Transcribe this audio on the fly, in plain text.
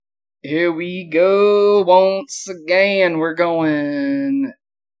Here we go once again. We're going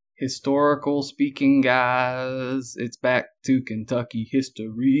historical speaking, guys. It's back to Kentucky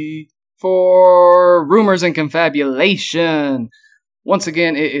history for Rumors and Confabulation. Once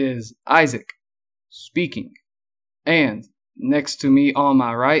again, it is Isaac speaking. And next to me on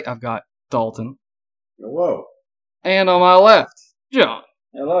my right, I've got Dalton. Hello. And on my left, John.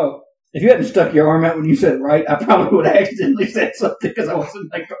 Hello. If you hadn't stuck your arm out when you said right, I probably would have accidentally said something because I wasn't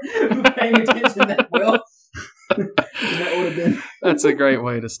paying attention that well. That would have been. That's a great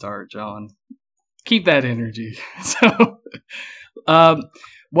way to start, John. Keep that energy. So,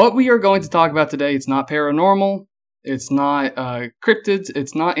 what we are going to talk about today, it's not paranormal. It's not cryptids.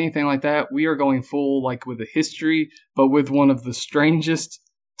 It's not anything like that. We are going full with a history, but with one of the strangest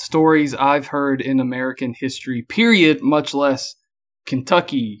stories I've heard in American history, period, much less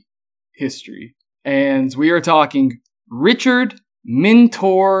Kentucky history. And we are talking Richard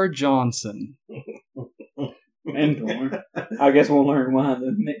Mentor Johnson. Mentor. I guess we'll learn why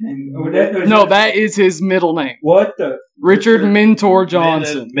the nickname. No, that is his middle name. What the? Richard Mentor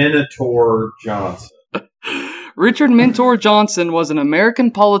Johnson. Minotaur Johnson. Richard Mentor Johnson was an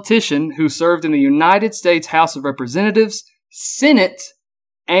American politician who served in the United States House of Representatives, Senate,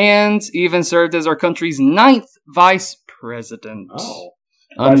 and even served as our country's 9th vice president. Oh.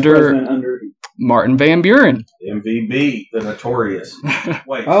 Under Martin Van Buren. MVB, the notorious.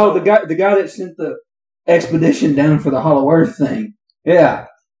 Wait. Oh, the guy that sent the expedition down for the Hollow Earth thing. Yeah.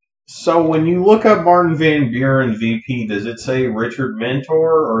 So when you look up Martin Van Buren VP, does it say Richard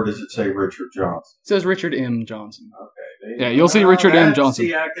Mentor or does it say Richard Johnson? It says Richard M. Johnson. Okay. Yeah, you'll see Richard M. Johnson.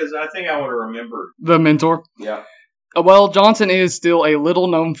 See, because I think I would have remembered. The mentor? Yeah. Well, Johnson is still a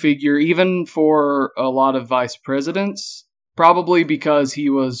little-known figure, even for a lot of vice presidents. Probably because he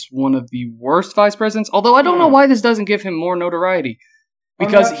was one of the worst vice presidents. Although I don't know why this doesn't give him more notoriety.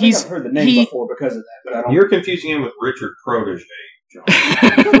 Because I've heard the name before because of that. But I don't. You're confusing him with Richard Protege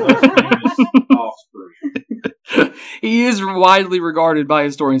Johnson. Offspring. He is widely regarded by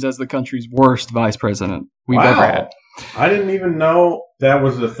historians as the country's worst vice president we've ever had. I didn't even know that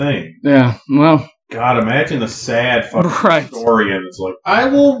was a thing. Yeah, well. God, imagine the sad fucking historian. It's like, I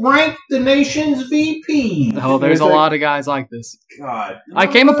will rank the nation's VP. Oh, there's a lot of guys like this. God. I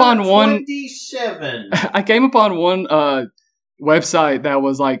came upon one 27. I came upon one website that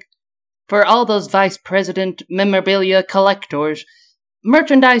was like, for all those vice president memorabilia collectors,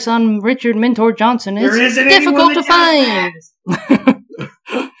 merchandise on Richard Mentor Johnson is difficult to find.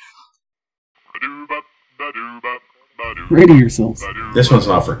 Ready yourselves. This one's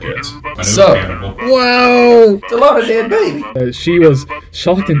not for kids. So, whoa! It's a lot of dead baby. She was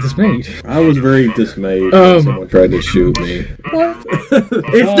shocked and dismayed. I was very dismayed when someone tried to shoot me. What?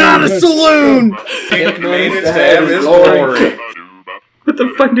 It's not a saloon! It made it have his glory. What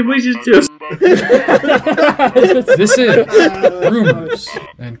the fuck did we just do? This is Rumors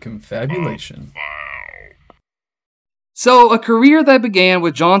and Confabulation. So, a career that began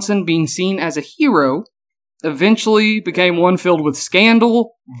with Johnson being seen as a hero eventually became one filled with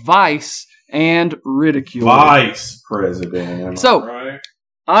scandal, vice, and ridicule. Vice president. So,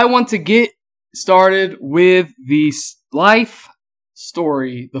 I want to get started with the life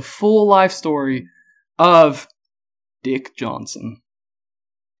story, the full life story of Dick Johnson.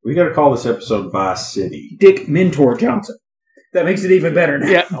 We gotta call this episode Vice City. Dick Mentor Johnson. That makes it even better now.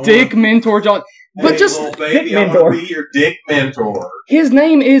 Yeah, Dick Mentor Johnson. But hey, just little baby, Dick I Mentor. want to be your Dick Mentor. His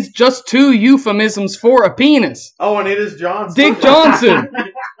name is just 2 euphemisms for a penis. Oh, and it is Johnson. Dick Johnson.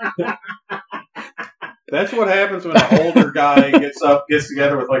 That's what happens when an older guy gets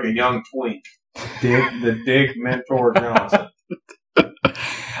together with like a young twink. The Dick Mentor Johnson.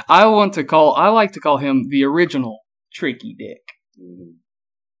 I like to call him the original Tricky Dick.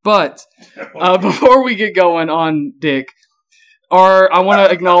 But before we get going on Dick, I want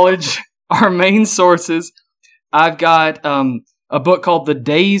to acknowledge our main sources. I've got a book called The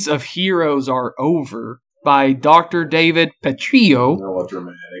Days of Heroes Are Over by Dr. David Petrillo. Oh,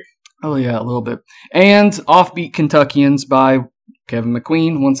 dramatic. Oh, yeah, a little bit. And Offbeat Kentuckians by Kevin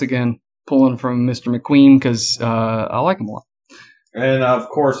McQueen. Once again, pulling from Mr. McQueen because I like him a lot. And, of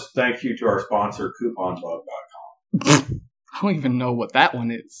course, thank you to our sponsor, CouponBug.com. I don't even know what that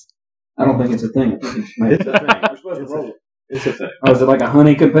one is. I don't think it's a thing. It's a thing. We're supposed to roll it. It's a thing. Oh, is it like a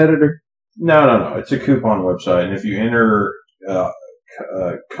honey competitor? No. It's a coupon website. And if you enter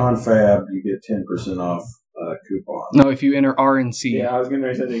Confab, you get 10% off coupon. No, if you enter RNC. Yeah, I was going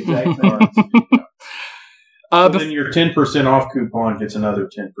to say the exact thing. Then your 10% off coupon gets another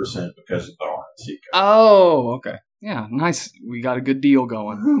 10% because of the RNC code. Oh, okay. Yeah, nice. We got a good deal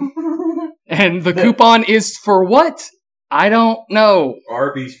going. And the coupon is for what? I don't know.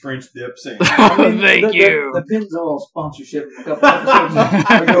 Arby's French dip sandwich. Thank you. The Pennzoil sponsorship a couple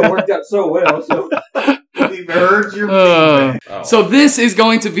episodes ago worked out so well. So We've heard your feedback. Oh. So this is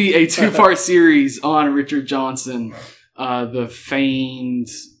going to be a 2-part series on Richard Johnson, the famed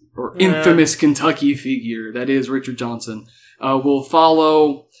or infamous Kentucky figure that is Richard Johnson. We'll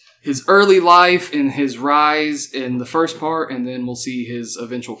follow his early life and his rise in the first part, and then we'll see his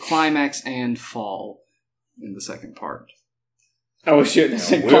eventual climax and fall in the second part. I was shooting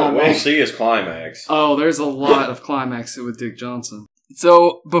this in We'll see his climax. Oh, there's a lot of climax with Dick Johnson.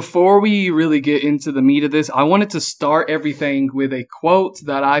 So before we really get into the meat of this, I wanted to start everything with a quote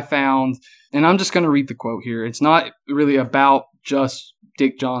that I found, and I'm just going to read the quote here. It's not really about just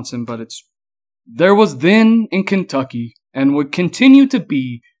Dick Johnson, but it's, "There was then in Kentucky, and would continue to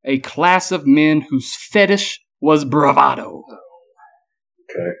be, a class of men whose fetish was bravado."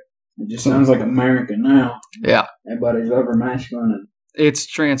 Okay. It just sounds like America now. Yeah. Everybody's over masculine and It's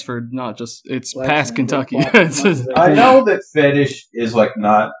transferred, not just, it's Black past and Kentucky. black. It's just- I know that fetish is like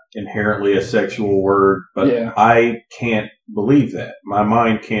not inherently a sexual word, but Yeah. I can't believe that. My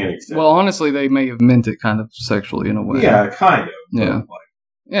mind can't accept. well, honestly, they may have meant it kind of sexually in a way. yeah, kind of. Yeah. Like,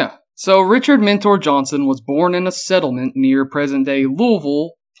 Yeah. So Richard Mentor Johnson was born in a settlement near present-day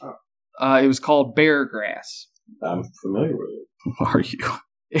Louisville. It was called Beargrass. I'm familiar with it. Are you?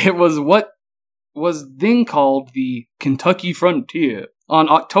 It was what was then called the Kentucky Frontier on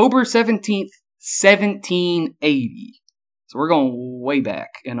October 17th, 1780. So we're going way back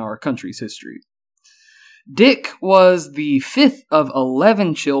in our country's history. Dick was the 5th of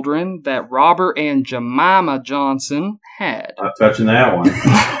 11 children that Robert and Jemima Johnson had. Not touching that one.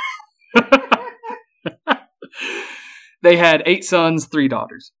 They had 8 sons, 3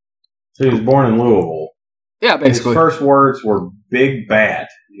 daughters. So he was born in Louisville. Yeah, His basically. first words were "big bat."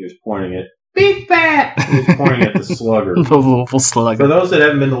 He was pointing at "big bat." He was pointing at the slugger. The Louisville Slugger. For those that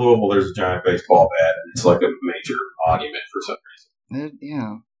haven't been to Louisville, there's a giant baseball bat, and it's like a major monument for some reason.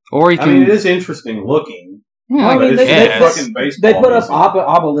 Yeah. Or you I can. mean, it is interesting looking, Yeah, I but mean, it's they- just they- fucking baseball. they put up basically.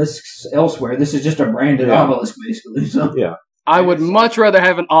 obelisks elsewhere. This is just a branded Yeah. obelisk, basically. So. Yeah. I would much rather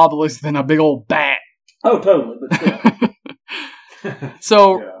have an obelisk than a big old bat. Oh, totally. But still.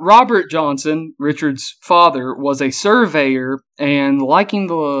 So, Yeah. Robert Johnson, Richard's father, was a surveyor, and liking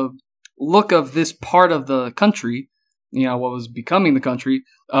the look of this part of the country, you know, what was becoming the country,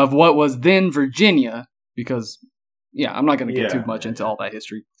 of what was then Virginia, because, yeah, I'm not going to get Yeah. too much into all that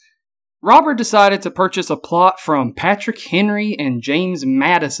history. Robert decided to purchase a plot from Patrick Henry and James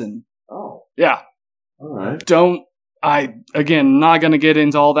Madison. Oh, Yeah, all right. again, not going to get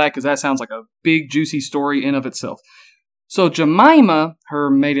into all that because that sounds like a big, juicy story in of itself. So Jemima, her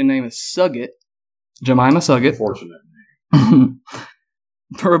maiden name is Suggett, Jemima Suggett, Unfortunate.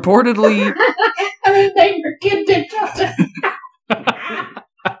 reportedly, I mean, name your kid Dick Johnson.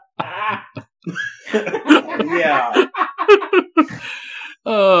 Yeah.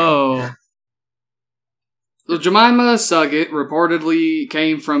 oh. So Jemima Suggett reportedly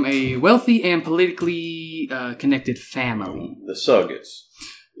came from a wealthy and politically connected family. The Suggets.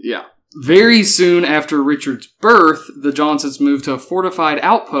 Yeah. Very soon after Richard's birth, the Johnsons moved to a fortified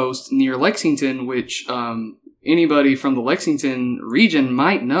outpost near Lexington, which anybody from the Lexington region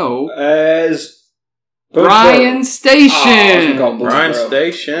might know. As Bryan Oh, I was Station! gonna call it Bryan Boonesboro.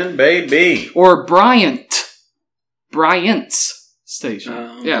 Station, baby. Or Bryant's Station.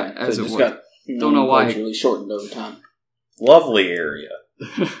 Oh, Yeah, okay. as So it just were. got Don't know why. Really shortened over time. Lovely area.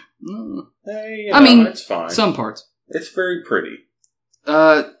 Mm, Hey, I mean, it's fine. some parts. It's very pretty.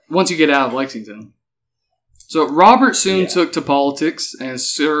 Once you get out of Lexington. So Robert soon Yeah. took to politics and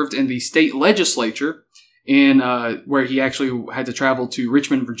served in the state legislature, in where he actually had to travel to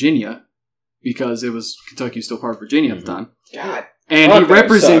Richmond, Virginia, because it was Kentucky was still part of Virginia at the time. God. And Fuck, he that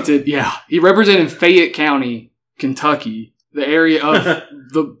represented, he represented Fayette County, Kentucky, the area of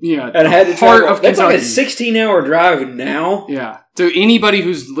the And I had to heart travel. of That's like a Kentucky. 16-hour drive now. Yeah. To anybody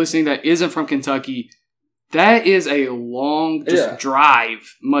who's listening that isn't from Kentucky, that is a long Yeah.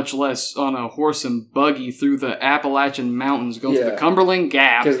 drive, much less on a horse and buggy through the Appalachian Mountains, going through Yeah. the Cumberland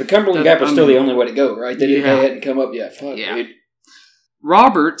Gap. Because the Cumberland That- Gap is still the only way to go, right? They didn't Yeah. go ahead and come up yet. Fuck, Yeah. dude.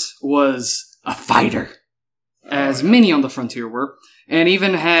 Robert was a fighter, as many on the frontier were, and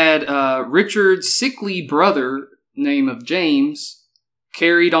even had Richard's sickly brother, name of James,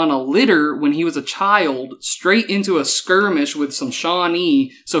 carried on a litter when he was a child straight into a skirmish with some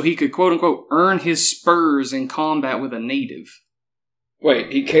Shawnee so he could, quote-unquote, earn his spurs in combat with a native.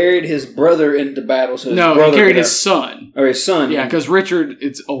 Wait, he carried his brother into battle, so his No, brother he carried could his son. or his son. Yeah, because Richard,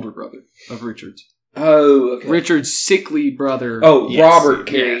 it's older brother of Richard's. Oh, okay. Richard's sickly brother. Oh, Yes, Robert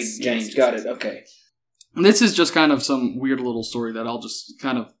carried yes, James. yes, Got yes. it. Okay. And this is just kind of some weird little story that I'll just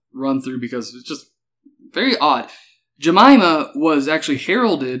kind of run through because it's just very odd. Jemima was actually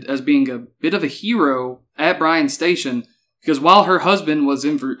heralded as being a bit of a hero at Bryan Station because while her husband was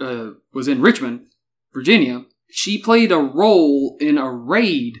in Richmond, Virginia, she played a role in a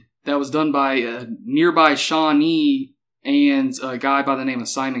raid that was done by a nearby Shawnee and a guy by the name of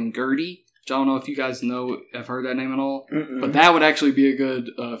Simon Girty. Which I don't know if you guys have heard that name at all, but that would actually be a good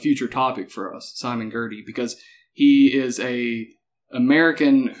future topic for us, Simon Girty, because he is a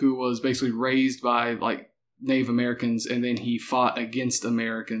American who was basically raised by like Native Americans, and then he fought against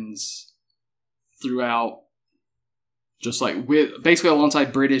Americans throughout, just like with basically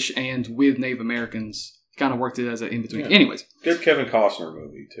alongside British and with Native Americans. Kind of worked it as an in between. Yeah. Anyways, Good Kevin Costner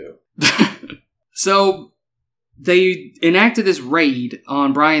movie too. So they enacted this raid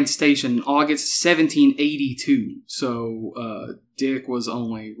on Bryan Station in August 1782. So Dick was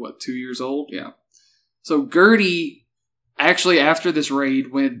only 2 years old? Yeah. So Girty actually, after this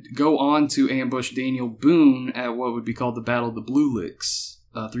raid, would go on to ambush Daniel Boone at what would be called the Battle of the Blue Licks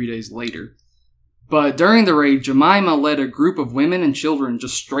 3 days later. But during the raid, Jemima led a group of women and children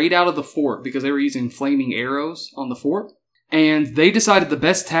just straight out of the fort because they were using flaming arrows on the fort. And they decided the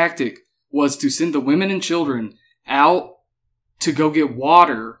best tactic was to send the women and children out to go get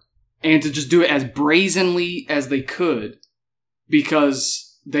water and to just do it as brazenly as they could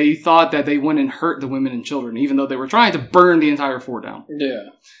because they thought that they wouldn't hurt the women and children, even though they were trying to burn the entire fort down. Yeah.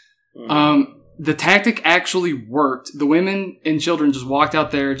 The tactic actually worked. The women and children just walked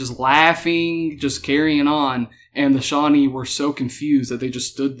out there just laughing, just carrying on, and the Shawnee were so confused that they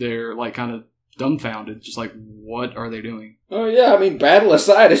just stood there like kind of dumbfounded, just like, what are they doing? Oh, yeah, I mean, battle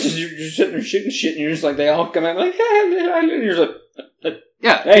aside, it's just you're sitting there shooting shit, and you're just like, they all come out like, hey, and you're just like,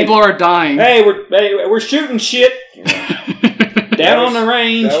 yeah, hey, people are dying. Hey, we're shooting shit down on the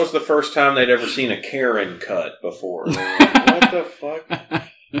range. That was the first time they'd ever seen a Karen cut before. They were like, what the fuck?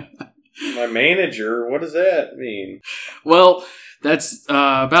 My manager, what does that mean? Well, that's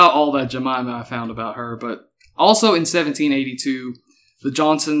about all that Jemima I found about her. But also in 1782, the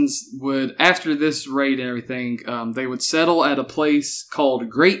Johnsons would, after this raid and everything, they would settle at a place called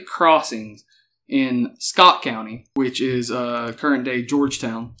Great Crossings in Scott County, which is current-day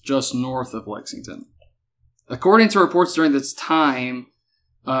Georgetown, just north of Lexington. According to reports during this time,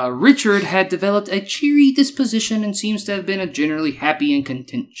 Richard had developed a cheery disposition and seems to have been a generally happy and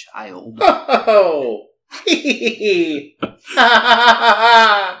content child. Oh!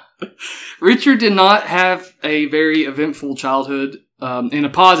 Richard did not have a very eventful childhood in a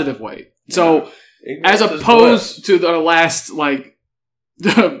positive way. So, as opposed to the last,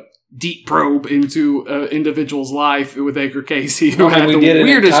 deep probe into an individual's life with Edgar Casey, who had the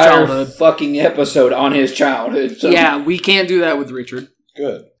weirdest childhood. Fucking episode on his childhood. So. Yeah, we can't do that with Richard.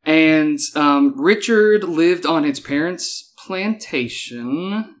 Good. And Richard lived on his parents'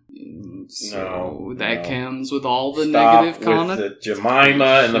 plantation. So that comes with all the negative connotations. The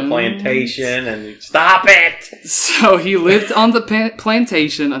Jemima and the plantation, and stop it! So he lived on the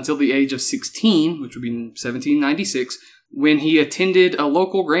plantation until the age of 16, which would be in 1796, when he attended a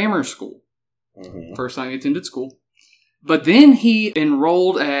local grammar school. Mm-hmm. First time he attended school. But then he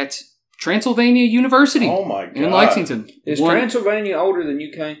enrolled at Transylvania University. Oh my God. In Lexington. Is Transylvania older than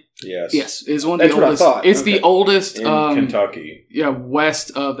UK? Yes. Yes, it's one of the oldest. What I thought. It's the oldest in Kentucky. Yeah,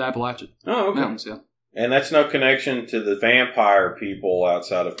 west of the Appalachian Oh, okay. Mountains, yeah. And that's no connection to the vampire people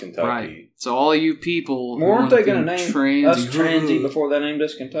outside of Kentucky. Right. So all you people Well, weren't they going to name us Transy Transy before they named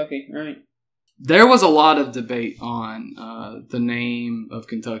us Kentucky, right? There was a lot of debate on the name of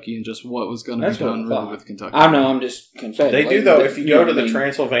Kentucky and just what was going to be done really with Kentucky. I know, I'm just confessing. They do, though. If you go to the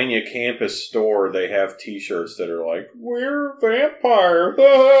Transylvania campus store, they have T-shirts that are like, we're vampire.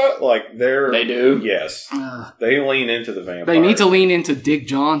 Like, They do? Yes. They lean into the vampire. They need to lean into Dick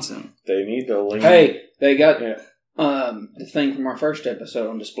Johnson. They need to lean Hey, they got the thing from our first episode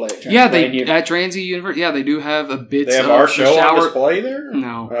on display at Transylvania. Yeah, at Transy University. Yeah, they do have a bit. They have our show on display there?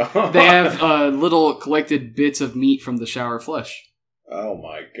 No, they have little collected bits of meat from the shower flesh. Oh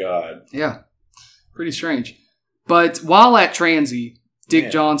my God! Yeah, pretty strange. But while at Transy, Dick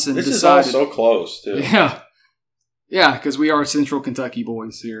Johnson this decided. This is all so close too. Yeah, because we are Central Kentucky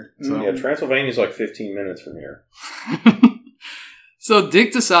boys here. So. Yeah, Transylvania's like 15 minutes from here. So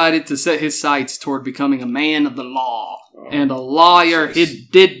Dick decided to set his sights toward becoming a man of the law. And a lawyer he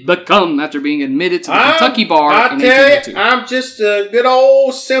did become after being admitted to the Kentucky bar in 1802. I'm just a good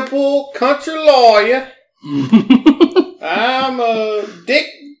old simple country lawyer. I'm Dick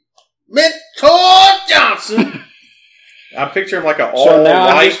Mentor Johnson. I picture him like an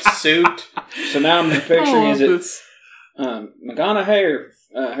all-white suit. So now I'm picturing, is it McConaughey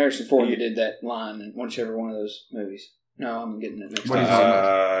Harrison Ford who did that line in whichever one of those movies. No, I'm getting it mixed What are you up. talking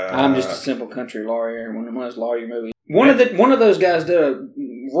about? I'm just a simple country lawyer. One of those lawyer movies. One of those guys did a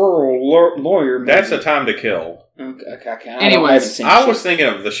rural lawyer movie. That's A Time to Kill. Okay. Anyways, I was thinking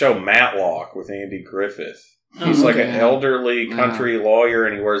of the show Matlock with Andy Griffith. He's like an elderly country lawyer,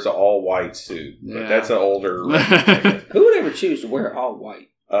 and he wears an all-white suit. But that's an older... Who would ever choose to wear all white?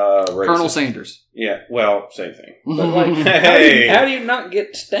 Colonel Sanders. Yeah, well, same thing. But like, Hey. how do you not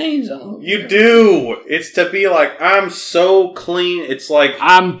get stains on them? You do! It's to be like, I'm so clean, it's like...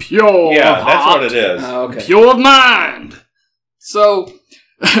 I'm pure. Yeah, that's what it is. Oh, okay. Pure of mind. So,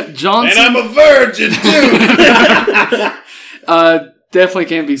 Johnson... And I'm a virgin, too! Definitely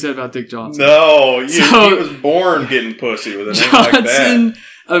can't be said about Dick Johnson. No, he was born getting pussy with a name like that. Johnson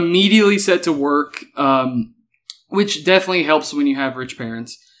immediately set to work, which definitely helps when you have rich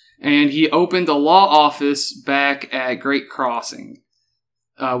parents. And he opened a law office back at Great Crossing,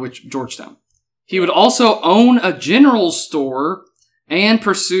 Georgetown. He would also own a general store and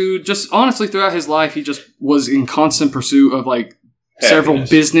pursued, just honestly throughout his life, he just was in constant pursuit of like several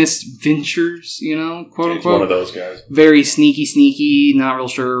business ventures, quote He's unquote. one of those guys. Very sneaky, not real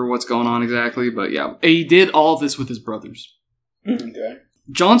sure what's going on exactly, but yeah. He did all this with his brothers. Okay.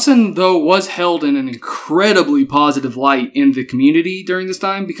 Johnson, though, was held in an incredibly positive light in the community during this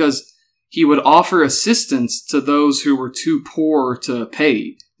time because he would offer assistance to those who were too poor to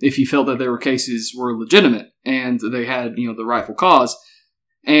pay if he felt that their cases were legitimate and they had, the rightful cause.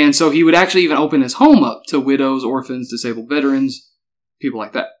 And so he would actually even open his home up to widows, orphans, disabled veterans, people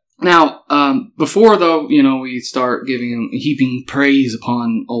like that. Now, before, though, we start heaping praise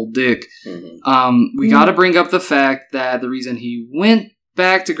upon old Dick, we got to bring up the fact that the reason he went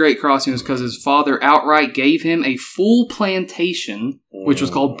back to Great Crossing was because his father outright gave him a full plantation, which was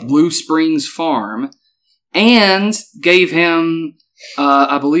called Blue Springs Farm, and gave him,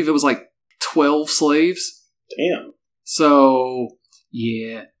 I believe it was like 12 slaves. Damn. So,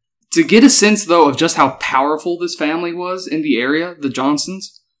 yeah. To get a sense, though, of just how powerful this family was in the area, the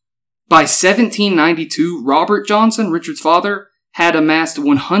Johnsons, by 1792, Robert Johnson, Richard's father, had amassed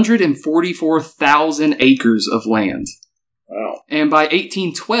 144,000 acres of land. Wow. And by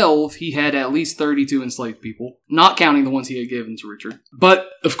 1812, he had at least 32 enslaved people, not counting the ones he had given to Richard. But,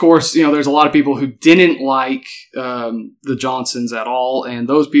 of course, there's a lot of people who didn't like the Johnsons at all, and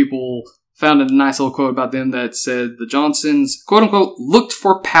those people found a nice little quote about them that said the Johnsons, quote-unquote, looked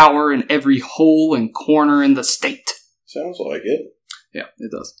for power in every hole and corner in the state. Sounds like it. Yeah,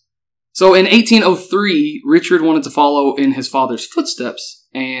 it does. So in 1803, Richard wanted to follow in his father's footsteps,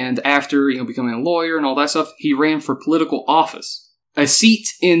 and after becoming a lawyer and all that stuff, he ran for political office. A seat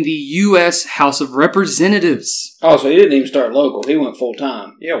in the U.S. House of Representatives. Oh, so he didn't even start local. He went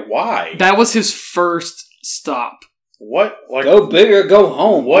full-time. Yeah, why? That was his first stop. What? Like, go big or go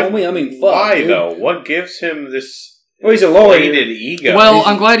home, what, homie. I mean, fuck, why, dude. though? What gives him this he's a lawyer. inflated ego? Well,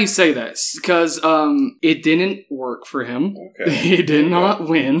 I'm glad you say that, because it didn't work for him. Okay. He did not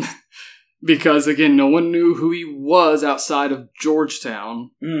win. Because, again, no one knew who he was outside of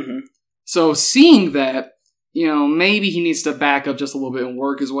Georgetown. Mm-hmm. So, seeing that, maybe he needs to back up just a little bit and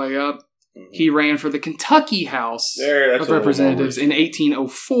work his way up. Mm-hmm. He ran for the Kentucky House of Representatives in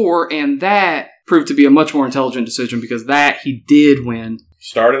 1804, and that proved to be a much more intelligent decision because that he did win.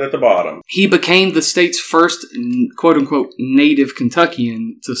 Started at the bottom. He became the state's first, quote-unquote, native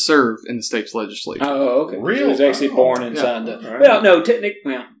Kentuckian to serve in the state's legislature. Oh, okay. Really? He was actually born inside the... Right. Well, no,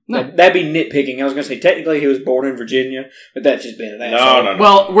 technically... No. That'd be nitpicking. I was going to say, technically, he was born in Virginia, but that's just being an asshole. No.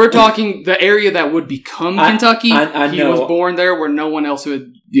 Well, we're talking the area that would become Kentucky. I he know. was born there where no one else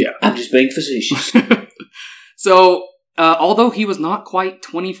would... Yeah. I'm just being facetious. So, although he was not quite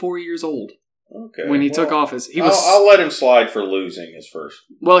 24 years old when he took office, he was... I'll let him slide for losing his first.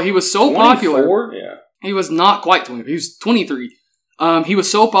 Well, he was so 24? popular... Yeah. He was not quite 20. He was 23. He was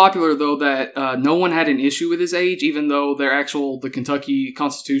so popular, though, that no one had an issue with his age, even though the Kentucky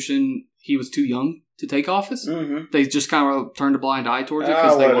Constitution, he was too young to take office. Mm-hmm. They just kind of turned a blind eye towards it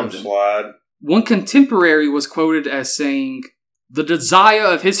because they I'll let loved him him. slide. One contemporary was quoted as saying, "The desire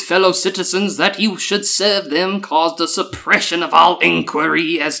of his fellow citizens that he should serve them caused a suppression of all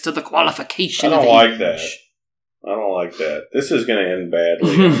inquiry as to the qualification I of don't like age." that. I don't like that. This is going to end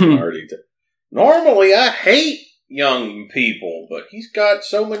badly. Normally, I hate young people, but he's got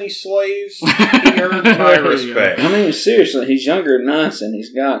so many slaves, he earns my respect. I mean, seriously, he's younger than us, and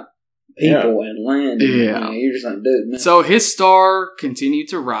he's got people and land. And, you're just like, dude, man. So his star continued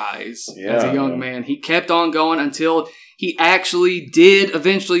to rise as a young man. man. He kept on going until he actually did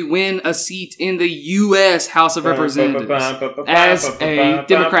eventually win a seat in the U.S. House of Representatives as a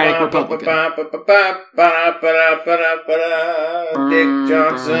Democratic Republican. Dick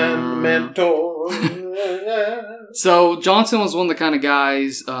Johnson, mentor. So Johnson was one of the kind of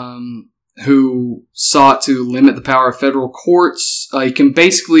guys who sought to limit the power of federal courts. He can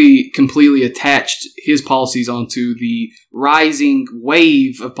basically completely attached his policies onto the rising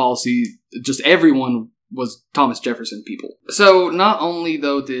wave of policy. Just everyone was Thomas Jefferson people. So not only,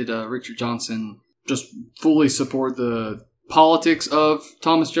 though, did Richard Johnson just fully support the politics of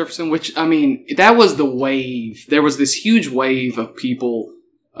Thomas Jefferson, which, I mean, that was the wave. There was this huge wave of people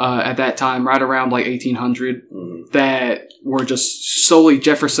at that time, right around like 1800, that were just solely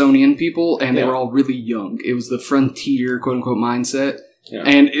Jeffersonian people, and they were all really young. It was the frontier, quote-unquote, mindset. Yeah.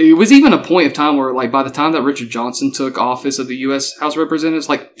 And it was even a point of time where, like, by the time that Richard Johnson took office of the U.S. House of Representatives,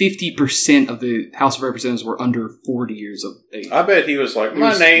 like 50% of the House of Representatives were under 40 years of age. I bet he was like,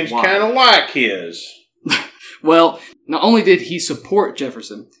 my name's kind of like his. Well, not only did he support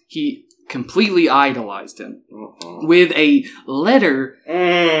Jefferson, he completely idolized him with a letter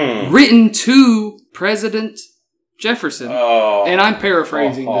written to President Jefferson. And I'm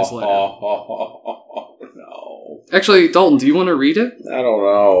paraphrasing this letter. No. Actually, Dalton, do you want to read it? I don't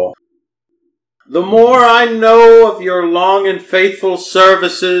know. The more I know of your long and faithful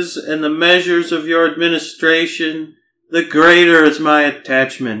services and the measures of your administration, the greater is my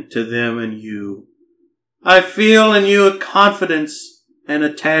attachment to them and you. I feel in you a confidence and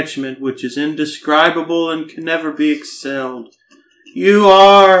attachment which is indescribable and can never be excelled. You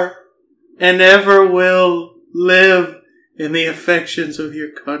are and ever will live in the affections of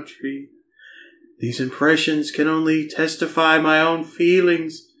your country. These impressions can only testify my own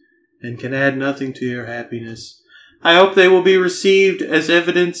feelings and can add nothing to your happiness. I hope they will be received as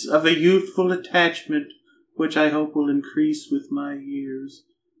evidence of a youthful attachment, which I hope will increase with my years.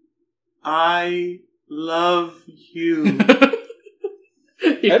 I love you.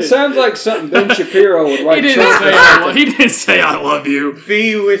 That sounds like something Ben Shapiro would write. He didn't say I love you.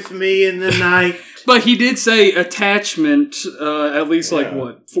 Be with me in the night. But he did say attachment at least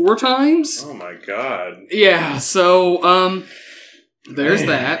 4 times? Oh my god. Yeah, so there's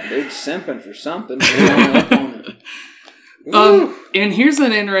that. Big simping for something. And here's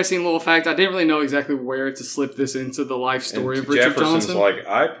an interesting little fact. I didn't really know exactly where to slip this into the life story of Richard Jefferson's Johnson. like,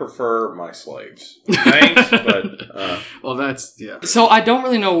 I prefer my slaves. Thanks, but... Well, that's... Yeah. So I don't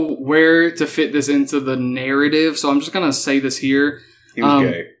really know where to fit this into the narrative, so I'm just going to say this here. He was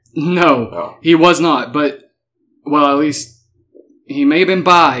gay. No, he was not. But, well, at least he may have been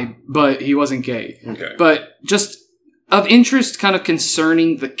bi, but he wasn't gay. Okay. But just of interest kind of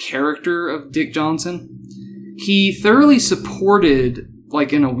concerning the character of Dick Johnson... He thoroughly supported,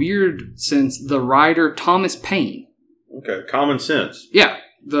 like in a weird sense, the writer Thomas Paine. Okay, Common Sense. Yeah,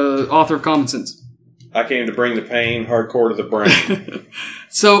 the author of Common Sense. I came to bring the pain hardcore to the brain.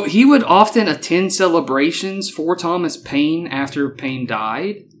 So he would often attend celebrations for Thomas Paine after Paine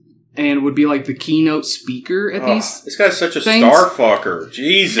died, and would be like the keynote speaker at these. This guy's such a things. star fucker.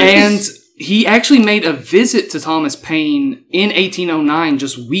 Jesus. And he actually made a visit to Thomas Paine in 1809,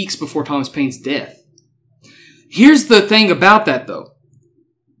 just weeks before Thomas Paine's death. Here's the thing about that, though.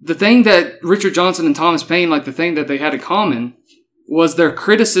 The thing that Richard Johnson and Thomas Paine, like the thing that they had in common, was their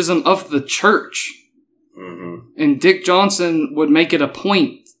criticism of the church. Mm-hmm. And Dick Johnson would make it a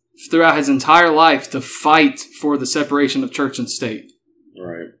point throughout his entire life to fight for the separation of church and state.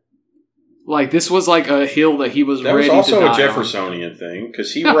 Right. Like, this was like a hill that he was ready to die on. That was also a Jeffersonian thing,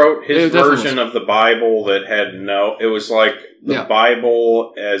 because he wrote his version of the Bible that had it was like the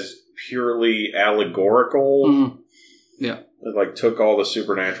Bible as purely allegorical. Mm-hmm. Yeah. It like took all the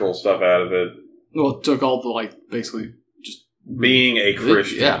supernatural stuff out of it. Well, it took all the basically just being a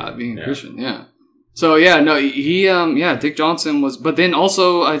Christian. Yeah, being a Christian, yeah. So Dick Johnson was, but then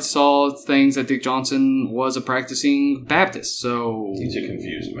also I saw things that Dick Johnson was a practicing Baptist, so... He's a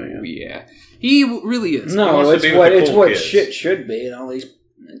confused man. Yeah. He really is. No, it's what shit should be, and all these...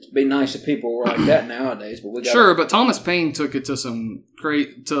 It'd be nice if people were like that nowadays, but we got Sure, but Thomas Paine took it to some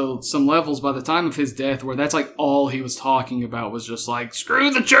levels by the time of his death, where that's like all he was talking about was just like screw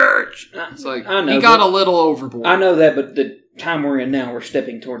the church. It's like I know, he got a little overboard. I know that, but the time we're in now, we're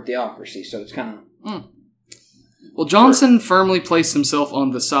stepping toward theocracy, so it's kind of. Well, Johnson firmly placed himself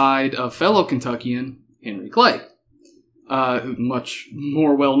on the side of fellow Kentuckian Henry Clay. Much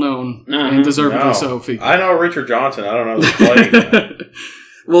more well known and deservedly so. I know Richard Johnson. I don't know the Clay.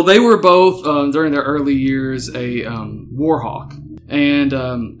 Well, they were both, during their early years, a war hawk. And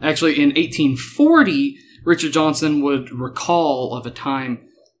actually, in 1840, Richard Johnson would recall of a time,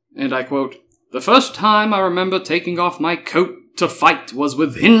 and I quote, The first time I remember taking off my coat to fight was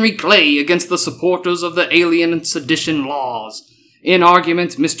with Henry Clay against the supporters of the Alien and Sedition laws. In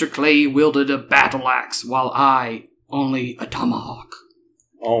argument, Mr. Clay wielded a battle axe, while I only a tomahawk.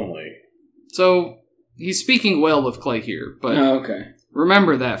 Only. So, he's speaking well of Clay here, but Oh, okay.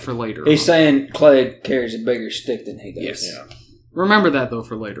 remember that for later He's on. saying Clay carries a bigger stick than he does. Yes. Yeah. Remember that, though,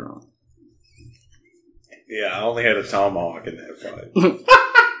 for later on. Yeah, I only had a tomahawk in that fight.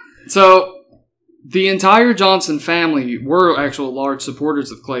 So, the entire Johnson family were actual large supporters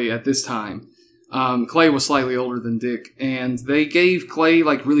of Clay at this time. Clay was slightly older than Dick, and they gave Clay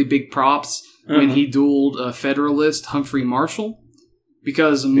like really big props when he dueled a Federalist, Humphrey Marshall,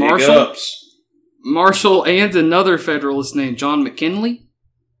 because Big Marshall ups. and another Federalist named John McKinley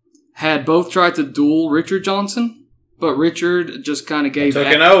had both tried to duel Richard Johnson, but Richard just kind of gave Took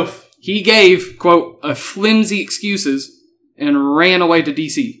an oath. He gave, quote, a flimsy excuses and ran away to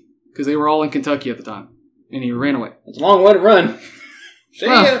D.C. because they were all in Kentucky at the time, and he ran away. It's a long way to run. See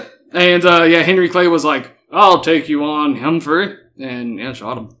ya. And, Henry Clay was like, I'll take you on, Humphrey, and,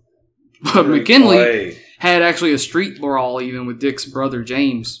 shot him. But McKinley Clay. had actually a street brawl even with Dick's brother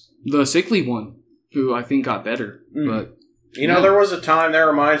James, the sickly one, who I think got better. But You know, there was a time, that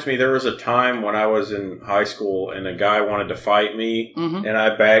reminds me, there was a time when I was in high school and a guy wanted to fight me Mhm. and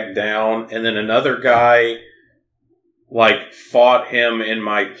I backed down and then another guy, fought him in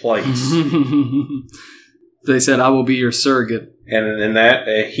my place. they said, I will be your surrogate. And in that,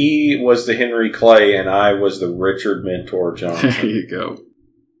 he was the Henry Clay and I was the Richard Mentor There Johnson. you go.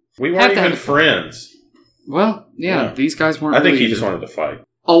 We Have weren't to even have- friends. Well, yeah, these guys weren't I think really- he just wanted to fight.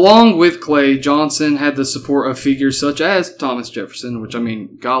 Along with Clay, Johnson had the support of figures such as Thomas Jefferson, which, I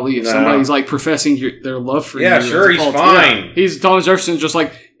mean, golly, if No. somebody's, professing their love for you... Yeah, as sure, a he's cult- fine. yeah, Thomas Jefferson's just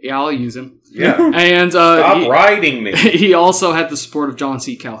like, yeah, I'll use him. Yeah. And Stop riding me. he also had the support of John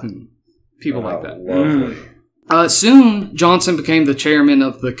C. Calhoun. People like that. Lovely. Soon, Johnson became the chairman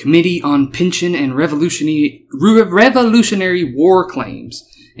of the Committee on Pension and Revolutionary War Claims,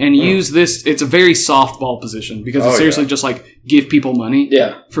 and used this. It's a very softball position because it's seriously just give people money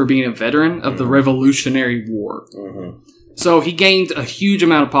for being a veteran of the Revolutionary War. Mm-hmm. So he gained a huge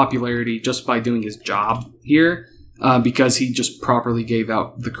amount of popularity just by doing his job here because he just properly gave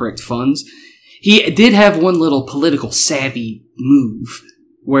out the correct funds. He did have one little political savvy move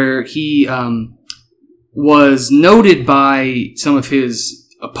where he was noted by some of his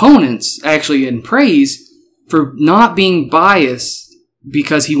opponents, actually in praise, for not being biased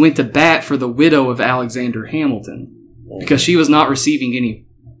because he went to bat for the widow of Alexander Hamilton because she was not receiving any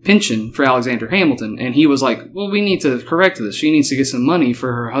pension for Alexander Hamilton. And he was like, well, we need to correct this. She needs to get some money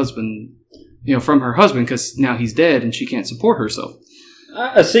for her husband, from her husband because now he's dead and she can't support herself.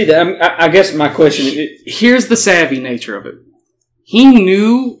 I see that. I guess my question... Here's the savvy nature of it. He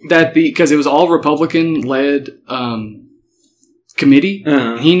knew that because it was all Republican-led committee,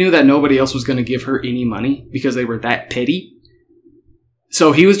 he knew that nobody else was going to give her any money because they were that petty.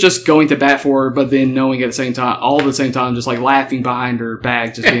 So he was just going to bat for her, but then knowing at the same time, just laughing behind her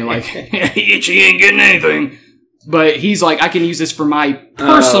back, just being like, she ain't getting anything. But he's like, I can use this for my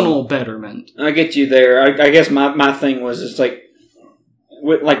personal betterment. I get you there. I guess my thing was it's I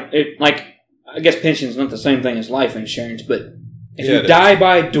guess pension's not the same thing as life insurance, but if you die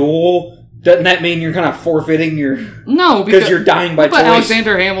by duel, doesn't that mean you're kind of forfeiting your... No, because you're dying by choice. But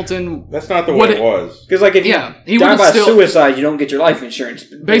Alexander Hamilton... That's not the way it was. Because if you die by suicide, you don't get your life insurance.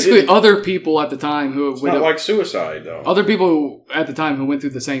 Basically, other people at the time who... It's not like suicide, though. Other people at the time who went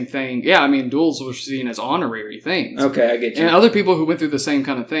through the same thing... Yeah, I mean, duels were seen as honorary things. Okay, I get you. And other people who went through the same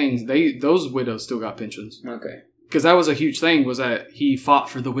kind of things, those widows still got pensions. Okay. Because that was a huge thing, was that he fought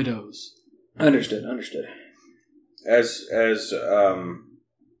for the widows. Understood.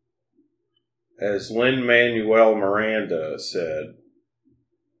 As Lin-Manuel Miranda said,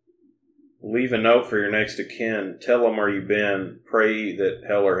 leave a note for your next of kin. Tell them where you've been. Pray that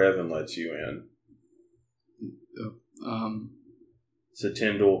hell or heaven lets you in. It's the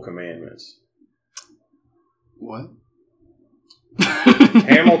 10 dual commandments. What?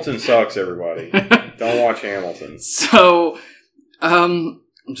 Hamilton sucks, everybody. Don't watch Hamilton. So, I'm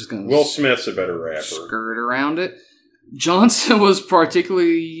just going to... Will Smith's a better rapper. Skirt around it. Johnson was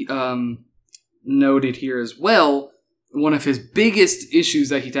particularly noted here as well. One of his biggest issues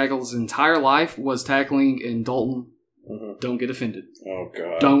that he tackled his entire life was tackling in Dalton. Mm-hmm. Don't get offended. Oh,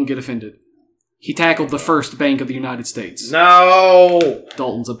 God. Don't get offended. He tackled the first bank of the United States. No!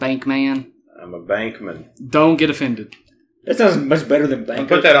 Dalton's a bank man. I'm a bankman. Don't get offended. That sounds much better than banker.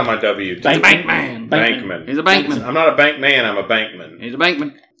 Put that on my W. He's a bank man. Bankman. He's a bankman. I'm not a bank man, I'm a bankman. He's a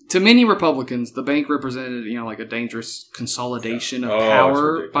bankman. to many Republicans, the bank represented, like a dangerous consolidation of Oh,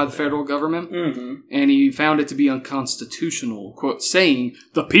 power it's by the federal government. Mm-hmm. And he found it to be unconstitutional, quote, saying,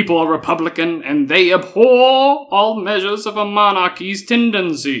 "The people are Republican and they abhor all measures of a monarchy's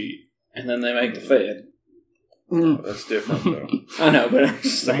tendency." And then they make the Fed. That's different, though. I know, but I'm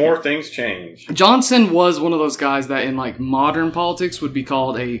just The saying. more things change. Johnson was one of those guys that in modern politics would be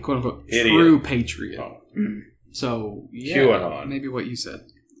called a quote unquote Idiot. true patriot. Oh. So yeah, QAnon. maybe what you said.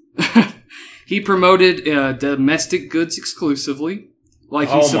 He promoted domestic goods exclusively.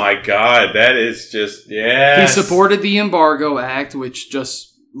 Oh my God, that is just He yes. supported the Embargo Act, which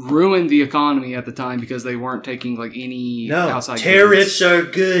just ruined the economy at the time because they weren't taking any outside tariffs are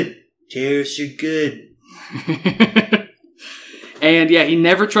good. Tariffs are good. And yeah, he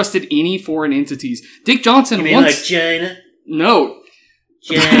never trusted any foreign entities. Dick Johnson You mean once like China? no.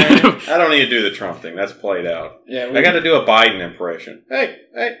 China. I don't need to do the Trump thing. That's played out. Yeah, I got to do a Biden impression. Hey,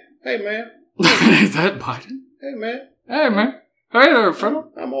 man. Is that Biden? Hey, man. Hey man. Hey there, fella.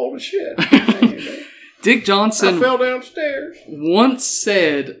 I'm old as shit. Hey, man. Dick I Johnson fell downstairs. once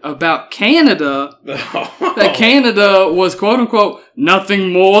said about Canada Oh. that Canada was quote unquote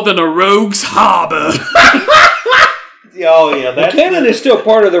nothing more than a rogue's harbor. Oh, yeah. Well, That's Canada's still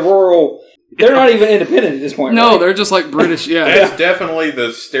part of the rural. They're not even independent at this point. No, right? they're just like British. Yeah. That's definitely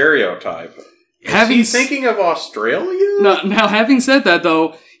the stereotype. Having Is he thinking of Australia? now, having said that,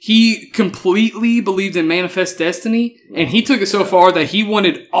 though, he completely believed in manifest destiny, and he took it so far that he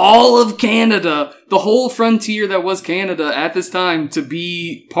wanted all of Canada, the whole frontier that was Canada at this time, to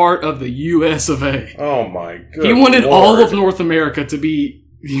be part of the U.S. of A. Oh my god. He wanted all of North America to be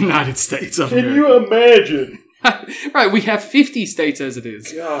the United States of Can America. you imagine? Right, we have 50 states as it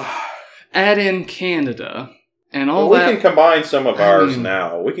is. God. Add in Canada and all Well, we that. can combine some of ours mean-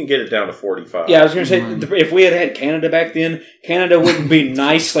 now. We can get it down to 45. Yeah, I was going to say, if we had Canada back then, Canada wouldn't be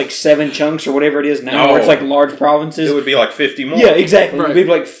nice, 7 chunks or whatever it is now, No. where it's large provinces. It would be like 50 more. Yeah, exactly. Right. It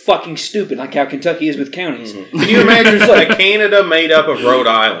would be fucking stupid, like how Kentucky is with counties. Can you imagine a Canada made up of Rhode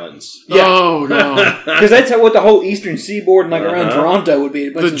Islands? Yeah. Oh, no. Because that's what the whole eastern seaboard and around Uh-huh. Toronto would be.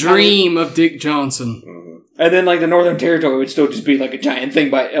 A bunch The of dream of Dick Johnson. Mhm. And then, the Northern Territory would still just be a giant thing.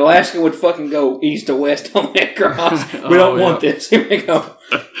 But Alaska would fucking go east to west on that cross. We don't want this. Here we go.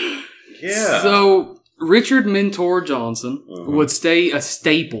 Yeah. So, Richard Mentor Johnson Mhm. would stay a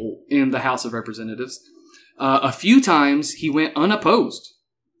staple in the House of Representatives. A few times he went unopposed.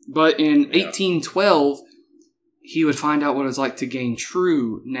 But in 1812, he would find out what it was like to gain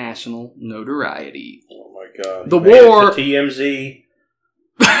true national notoriety. Oh my god. The He made it war- to TMZ.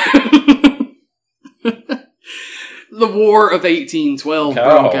 The War of 1812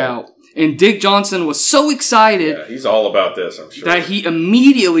 Oh. broke out. And Dick Johnson was so excited Yeah, he's all about this, I'm sure. that he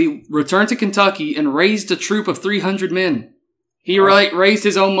immediately returned to Kentucky and raised a troop of 300 men. He raised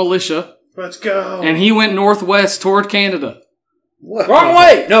his own militia, Let's go. and he went northwest toward Canada. Wrong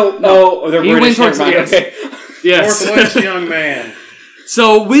way! No. They're He British. went towards- never mind. yes. Okay. Yes. Northwest young man.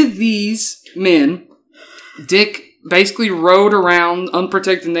 So with these men, Dick basically rode around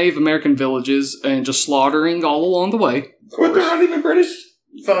unprotected Native American villages and just slaughtering all along the way. But they're not even British.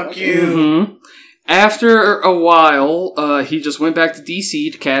 Fuck you. Mhm. After a while, he just went back to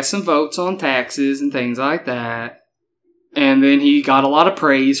D.C. to cast some votes on taxes and things like that. And then he got a lot of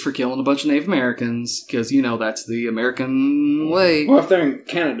praise for killing a bunch of Native Americans, because, that's the American way. Well, if they're in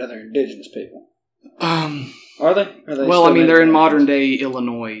Canada, they're indigenous people. Are they? Well, I mean, they're in modern-day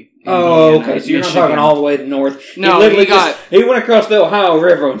Illinois. Oh, Indiana, okay. So you're not Michigan. talking all the way to the north. No, literally he got- he went across the Ohio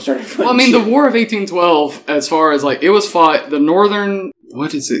River and started fighting Well, I mean, the shit. War of 1812, as far as, it was fought, the northern...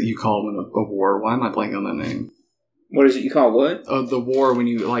 What is it you call when a war? Why am I blanking on that name? What is it you call what? The war when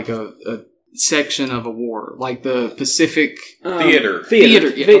you, a section of a war. Like the Pacific... Theater. Theater,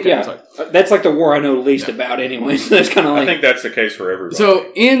 yeah, okay, sorry. That's the war I know least about anyway. So that's kind of I think that's the case for everybody.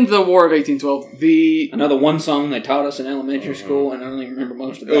 So, in the War of 1812, I know the one song they taught us in elementary school, and I don't even remember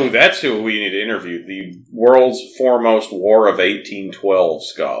most of it. Oh, that's who we need to interview. The world's foremost War of 1812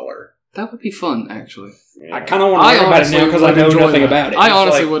 scholar. that would be fun, actually. Yeah. I kind of want to learn about it now because I would know enjoy nothing that. about it. I It's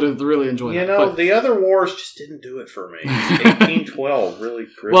honestly like- would have really enjoyed You that. know, but- the other wars just didn't do it for me. 1812 really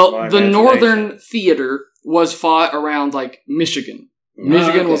gripped well, my the imagination. Northern Theater was fought around, Michigan.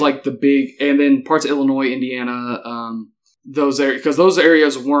 Michigan was, the big... And then parts of Illinois, Indiana, those areas... Because those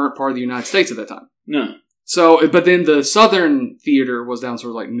areas weren't part of the United States at that time. No. So, but then the Southern Theater was down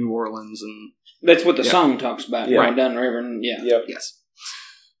sort of New Orleans and... That's what the Yeah. song talks about. Yeah. Right down the river. And, yeah. Yep. Yes.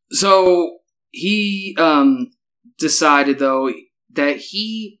 So he decided, though, that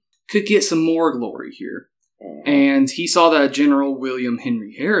he could get some more glory here. And he saw that General William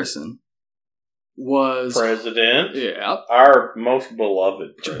Henry Harrison was President. yeah. Our most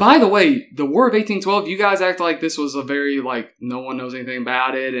beloved president. By the way, the War of 1812, you guys act like this was a very, like, no one knows anything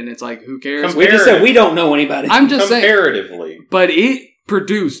about it, and it's like, who cares? We just said we don't know anybody. I'm just saying. Comparatively. But it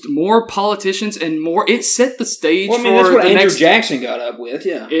produced more politicians and more. It set the stage Well, I mean, for that's what the Andrew next. Jackson got up with,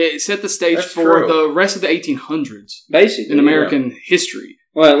 yeah. It set the stage That's for true. the rest of the 1800s Basically. in American history.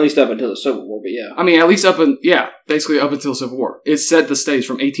 Well, at least up until the Civil War, but yeah. I mean, at least basically up until the Civil War. It set the stage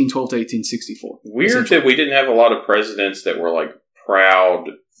from 1812 to 1864. Weird that we didn't have a lot of presidents that were like proud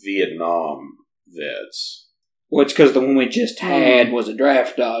Vietnam vets. Well, it's because the one we just had was a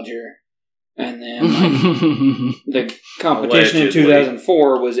draft dodger. And then, like, the competition Allegedly. in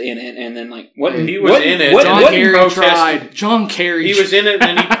 2004 was in it, and then, like, what? He was what- in it. what- John what- Kerry protested- tried. John Kerry. He was in it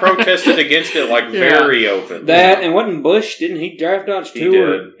and he protested against it like very openly. That, and wasn't Bush, didn't he draft dodge He too? did.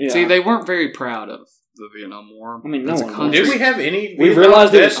 Or, yeah. See, they weren't very proud of the Vietnam War. I mean, no As a one was. country. Did we have any? We Vietnam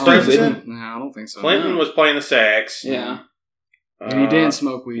realized it vet was stupid. president? No, I don't think so. Clinton was playing the sax. Yeah. And he didn't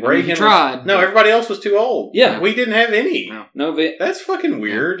smoke weed. I mean, Reagan he was- tried. No, everybody else was too old. Yeah. We didn't have any. No. No, Viet. That's fucking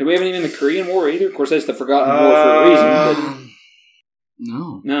weird. Do we have any in the Korean War either? Of course, that's the forgotten war for a reason.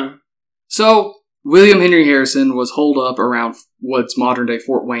 No. But no. So, William Henry Harrison was holed up around what's modern day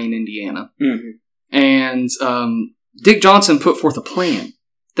Fort Wayne, Indiana. Mm-hmm. And Dick Johnson put forth a plan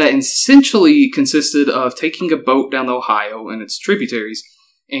that essentially consisted of taking a boat down the Ohio and its tributaries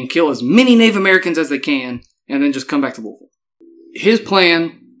and kill as many Native Americans as they can and then just come back to Louisville. His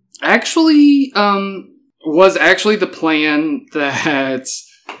plan actually was actually the plan that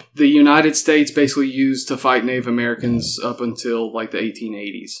the United States basically used to fight Native Americans up until like the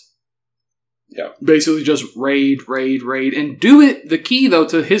 1880s. Yeah. Basically just raid, and do it. The key, though,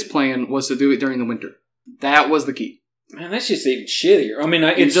 to his plan was to do it during the winter. That was the key. Man, that's just even shittier. I mean,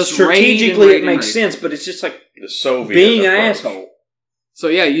 it's just just raid and strategically raid it and makes raid. sense, but it's just like The Soviet being an approach. asshole. So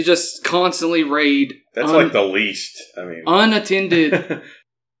yeah, you just constantly raid. That's like the least. I mean, unattended.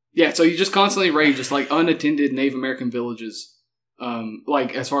 Yeah, so you just constantly raid just like unattended Native American villages,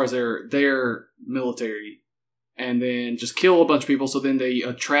 like as far as their military, and then just kill a bunch of people. So then they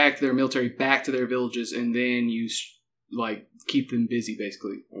attract their military back to their villages, and then you like keep them busy,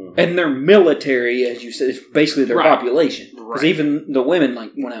 basically. And their military, as you said, is basically their Right. population. Because Right. even the women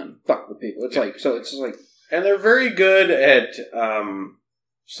like went out and fucked with people. It's like so. It's just like and they're very good at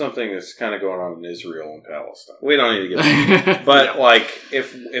something that's kind of going on in Israel and Palestine. We don't need to get into it. But like,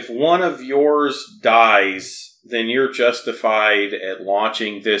 if one of yours dies, then you're justified at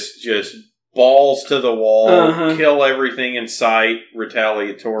launching this just balls to the wall, Uh-huh. kill everything in sight,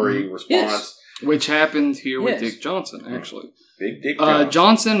 retaliatory response. Yes. Which happened here with Yes. Dick Johnson, actually. Big Dick Johnson.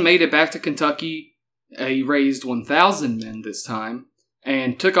 Johnson made it back to Kentucky. He raised 1,000 men this time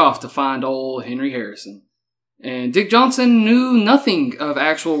and took off to find old Henry Harrison. And Dick Johnson knew nothing of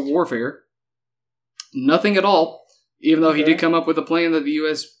actual warfare. Nothing at all. Even though he did come up with a plan that the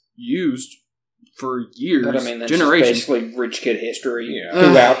U.S. used for years, but I mean, that's just generations. basically rich kid history Yeah.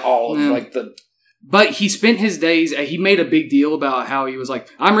 throughout all of Yeah. like the. But he spent his days, he made a big deal about how he was like,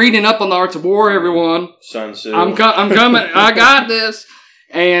 I'm reading up on the arts of war, everyone. Sun Tzu. I'm coming. I got this.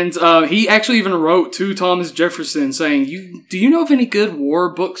 And he actually even wrote to Thomas Jefferson saying, do you know of any good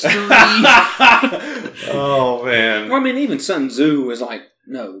war books to read? Oh man, Well, I mean, even Sun Tzu was like,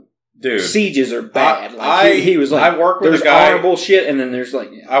 no, dude. sieges are bad. I- He was like, I work with there's a guy- honorable shit, and then there's like,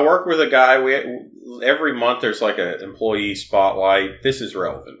 yeah. I work with a guy. Every month there's like an employee spotlight. This is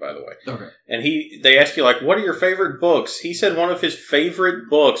relevant, by the way. Okay. And they ask you like, what are your favorite books? He said one of his favorite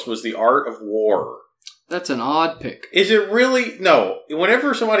books was The Art of War. That's an odd pick. Is it really? No.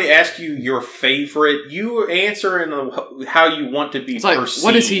 Whenever somebody asks you your favorite, you answer in how you want to be It's like, perceived.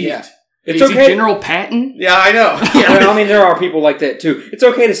 what is he? Yeah. Is It's he okay. General Patton? Yeah, I know. Well, I mean, there are people like that too. It's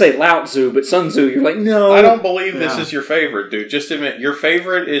okay to say Lao Tzu, but Sun Tzu, you're like, no. I don't believe this Yeah. is your favorite, dude. Just admit your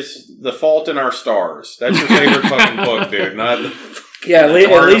favorite is The Fault in Our Stars. That's your favorite fucking book, dude. Not Yeah,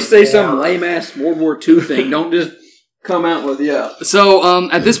 at Art least of say some War. lame ass World War II thing. Don't just come out with So,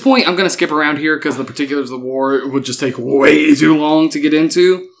 at this point, I'm going to skip around here because the particulars of the war would just take way too long to get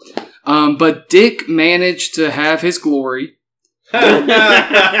into. But Dick managed to have his glory.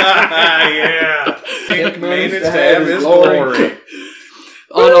 yeah. Dick managed to have his glory.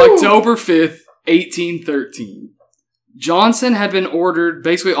 On October 5th, 1813. Johnson had been ordered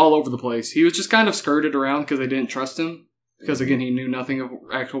basically all over the place. He was just kind of skirted around because they didn't trust him. Because, again, he knew nothing of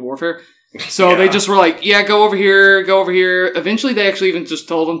actual warfare. So they just were like, yeah, go over here, go over here. Eventually, they actually even just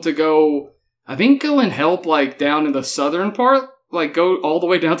told him to go, I think, go and help, like, down in the southern part. Like, go all the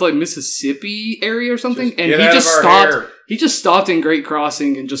way down to, like, Mississippi area or something. Just And get he out just of our stopped. hair. He just stopped in Great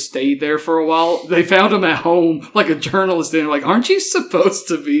Crossing and just stayed there for a while. They found him at home, like a journalist, and they're like, aren't you supposed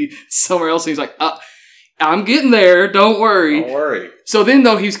to be somewhere else? And he's like, I'm getting there, don't worry. Don't worry. So then,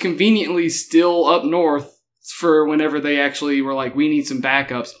 though, he's conveniently still up north for whenever they actually were like, we need some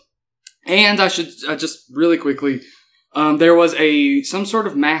backups. And I should just really quickly, there was some sort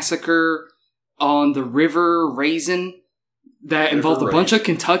of massacre on the River Raisin that involved a bunch of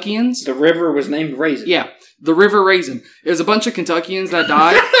Kentuckians. The river was named Raisin. Yeah, the River Raisin. It was a bunch of Kentuckians that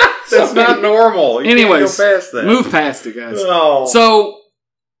died. That's not normal. You Anyways, can't go past that. Move past it, guys. Oh. So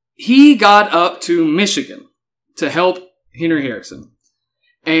he got up to Michigan to help Henry Harrison.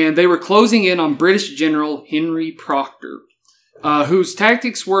 And they were closing in on British General Henry Proctor, whose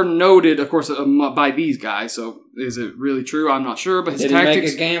tactics were noted, of course, by these guys. So is it really true? I'm not sure. But his Did tactics... he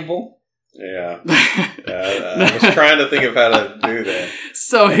make a gamble? Yeah. I was trying to think of how to do that.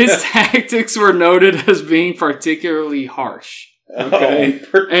 So his tactics were noted as being particularly harsh. Okay.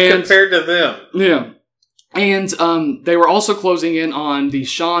 Compared to them. Yeah. And they were also closing in on the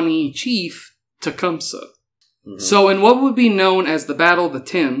Shawnee chief, Tecumseh. Mm-hmm. So in what would be known as the Battle of the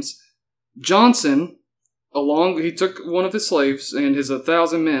Thames, Johnson, he took one of his slaves and his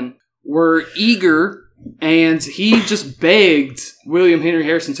 1,000 men, were eager, and he just begged William Henry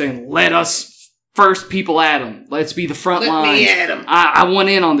Harrison, saying, let us first people at him. Let's be the front line. Let me at him. I want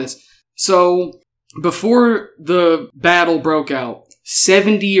in on this. So before the battle broke out,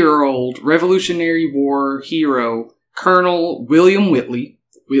 70-year-old Revolutionary War hero Colonel William Whitley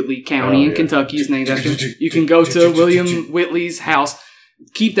County in Kentucky is named after him. You can go to William Whitley's house.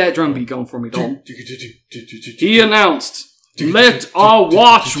 Keep that drum beat going for me, Dalton. He announced, let our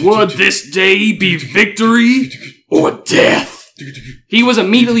watchword this day be victory or death. He was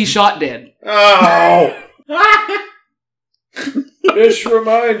immediately shot dead. Oh! This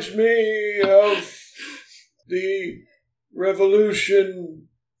reminds me of the revolution.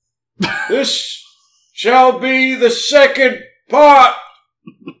 This shall be the second part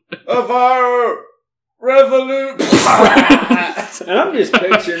of our revolution. And I'm just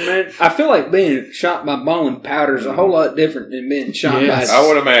picturing, man, I feel like being shot by ball and powder is a whole lot different than being shot Yes. by... I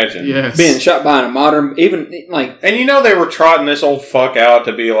would imagine. Yes. Being shot by a modern, even, like... And you know they were trotting this old fuck out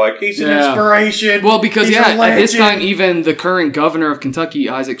to be like, he's an inspiration. Well, because, He's a at this legend. time, even the current governor of Kentucky,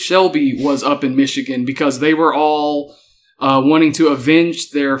 Isaac Shelby, was up in Michigan because they were all wanting to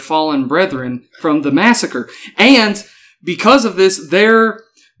avenge their fallen brethren from the massacre. And because of this, their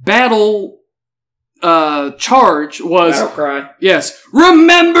battle charge was... Battle cry. Yes.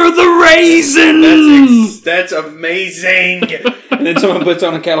 Remember the raisin! That's amazing. And then someone puts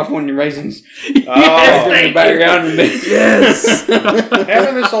on a California Raisins. Yes, In the background. And yes.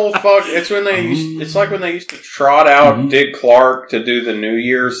 Having this old fuck, it's like when they used to trot out Dick Clark to do the New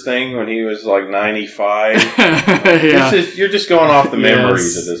Year's thing when he was like 95. Yeah. You're just going off the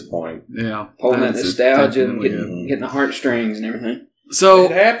memories Yes. at this point. Yeah. Pulling that That's nostalgia and definitely it. getting the heartstrings and everything. So,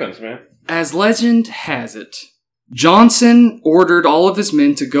 It happens, man. as legend has it, Johnson ordered all of his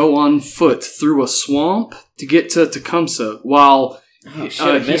men to go on foot through a swamp to get to Tecumseh, while Oh,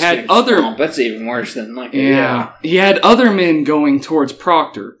 shit, he had other... Swamp. That's even worse than like... he had other men going towards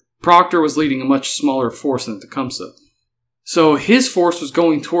Proctor. Proctor was leading a much smaller force than Tecumseh. So his force was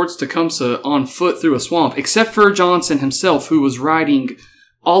going towards Tecumseh on foot through a swamp, except for Johnson himself, who was riding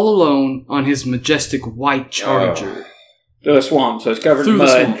all alone on his majestic white charger. Through a swamp, so it's covered Through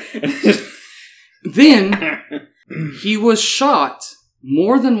in the mud. Then he was shot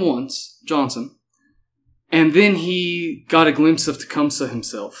more than once, Johnson, and then he got a glimpse of Tecumseh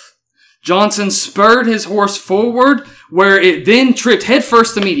himself. Johnson spurred his horse forward, where it then tripped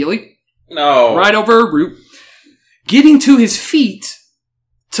headfirst immediately, No. right over a root. Getting to his feet,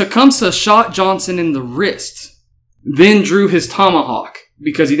 Tecumseh shot Johnson in the wrist, then drew his tomahawk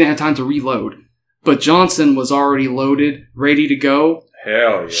because he didn't have time to reload. But Johnson was already loaded, ready to go.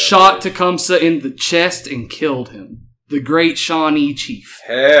 Hell yeah. Shot Tecumseh in the chest and killed him. The great Shawnee chief.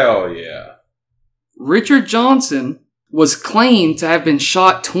 Hell yeah. Richard Johnson was claimed to have been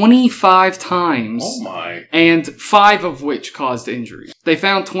shot 25 times. Oh my. And 5 of which caused injuries. They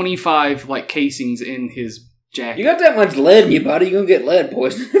found 25 casings in his jacket. You got that much lead in your body, you're going to get lead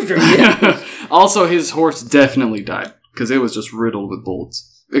poisoning after you get this. Also, his horse definitely died because it was just riddled with bullets.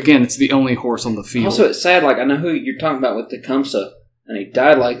 Again, it's the only horse on the field. Also, it's sad, I know who you're talking about with Tecumseh, and he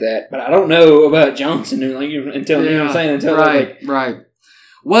died like that, but I don't know about Johnson until, you know what I'm saying? Until right.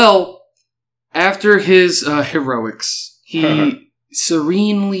 Well, after his heroics, he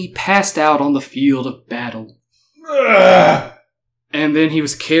serenely passed out on the field of battle. And then he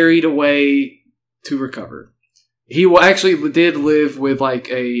was carried away to recover. He actually did live with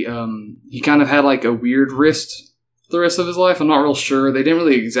he kind of had a weird wrist. the rest of his life. I'm not real sure. They didn't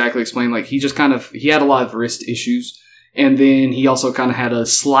really exactly explain. Like, he just he had a lot of wrist issues. And then he also kind of had a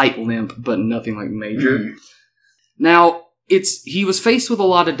slight limp, but nothing like major. Mm. Now, he was faced with a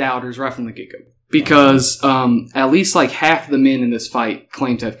lot of doubters right from the get-go. Because at least like half the men in this fight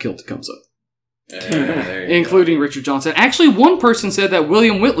claim to have killed Tecumseh. Including Richard Johnson. Actually, one person said that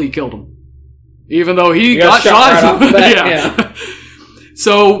William Whitley killed him. Even though he got shot. Right off the bat, yeah.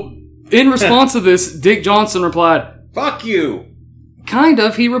 So, in response to this, Dick Johnson replied, Fuck you! kind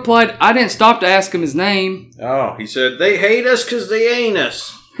of. He replied, I didn't stop to ask him his name. Oh, he said, they hate us because they ain't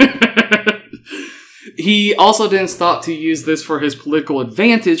us. He also didn't stop to use this for his political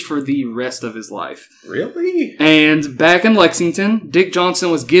advantage for the rest of his life. Really? And back in Lexington, Dick Johnson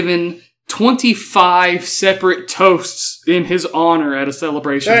was given 25 separate toasts in his honor at a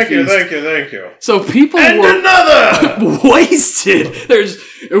celebration Thank you. feast. So people And were another! wasted. There's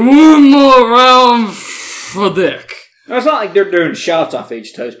one more round for Dick. No, it's not like they're doing shots off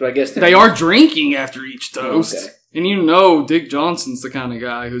each toast, but I guess They are drinking after each toast. Okay. And you know Dick Johnson's the kind of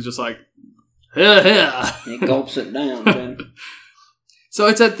guy who's just like, yeah. He gulps it down, then. So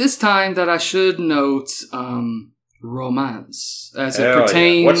it's at this time that I should note romance as it Hell yeah.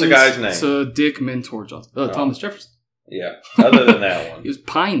 pertains What's the guy's name? to Dick Mentor Johnson. Thomas Jefferson. Yeah, other than that He one. was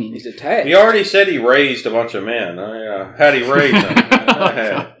pining. He's attached. He already said he raised a bunch of men. How'd he raise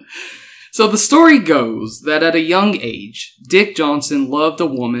them? So the story goes that at a young age, Dick Johnson loved a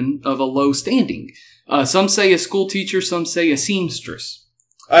woman of a low standing. Some say a school teacher, some say a seamstress.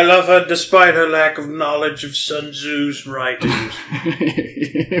 I love her despite her lack of knowledge of Sun Tzu's writings.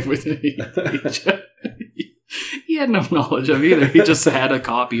 He had no knowledge of either. He just had a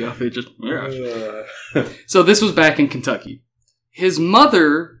copy of it. So this was back in Kentucky. His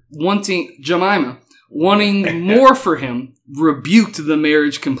mother, Jemima, wanting more for him, rebuked the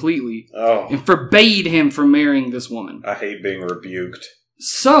marriage completely Oh, and forbade him from marrying this woman. I hate being rebuked.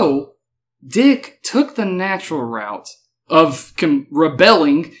 So Dick took the natural route of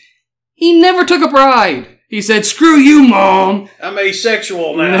rebelling. He never took a bride. He said, screw you, Mom. I'm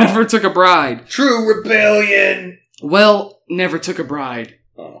asexual now. Never took a bride. True rebellion. Well, never took a bride.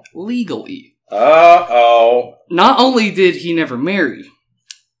 Oh. Legally. Uh-oh. Not only did he never marry,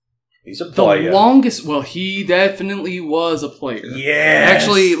 He's a the player. longest... Well, he definitely was a player. Yes.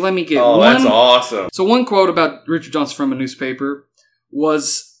 Actually, let me get Oh, one... that's awesome. So one quote about Richard Johnson from a newspaper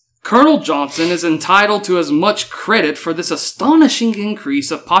was... Colonel Johnson is entitled to as much credit for this astonishing increase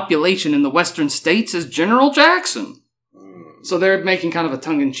of population in the western states as General Jackson. So they're making kind of a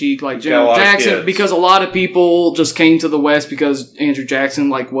tongue-in-cheek, like He's got a General lot of Jackson, kids. because a lot of people just came to the West because Andrew Jackson,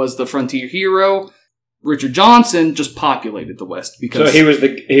 was the frontier hero. Richard Johnson just populated the West because So he was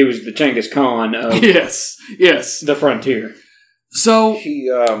the Genghis Khan of yes. the frontier. So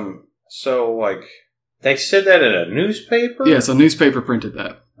They said that in a newspaper? yes, a newspaper printed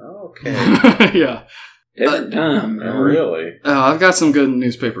that. Okay. Yeah. Every time, man. Really? I've got some good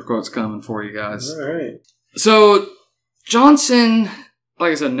newspaper quotes coming for you guys. All right. So, Johnson,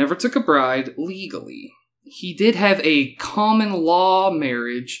 like I said, never took a bride legally. He did have a common law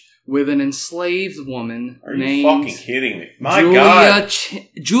marriage with an enslaved woman Are you named fucking kidding me? My God.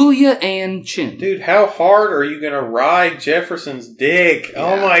 Julia Ann Chin. Dude, how hard are you going to ride Jefferson's dick?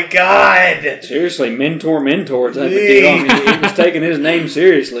 Oh my God. Seriously, mentor type of deal. I mean, he was taking his name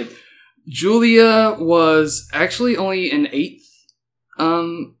seriously. Julia was actually only an eighth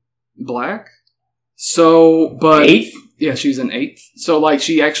black. So, but... Eighth? Yeah, she was an eighth. So,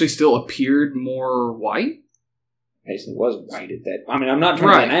 she actually still appeared more white. Basically was white at that. I mean, I'm not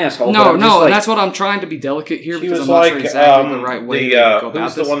trying to be an asshole. No, but I'm just and that's what I'm trying to be delicate here She because was I'm not like sure exactly the right way to go about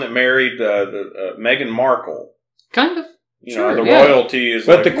who's this. the one that married Meghan Markle? Kind of. You Sure, know, the yeah. royalty is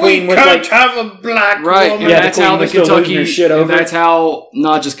But like, the queen was Can't like, have a black Right, woman. and Yeah, the that's queen how the was still losing Kentucky... her shit and over that's how,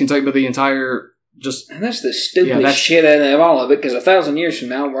 not just Kentucky, but the entire... Just and that's the stupidest that's- shit out of all of it, because 1,000 years from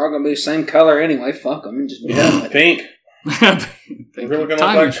now, we're all going to be the same color anyway. Fuck them and just be done with it. pink. We're really going to look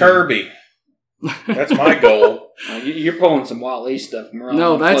Time like machine. Kirby. That's my goal. You're pulling some Walt Lee stuff. And we're all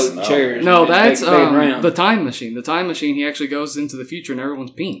No, on that's- floating chairs. No, and that's big round. the time machine. The time machine, he actually goes into the future and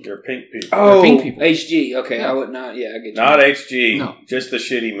everyone's pink. You're pink people. Oh, pink people. HG. Okay, Yeah. I would not. Yeah, I get you. Not HG. No. Just the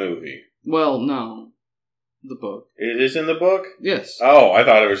shitty movie. Well, no. The book. It is in the book? Yes. Oh, I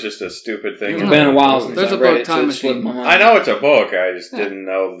thought it was just a stupid thing. It's been a while since There's I a read book, it, so Time it slipped Machine. my mind. I know it's a book. I just Yeah. didn't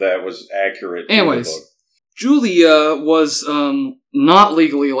know that was accurate. to the Anyways. book. Julia was not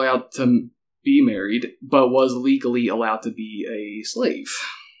legally allowed to be married, but was legally allowed to be a slave.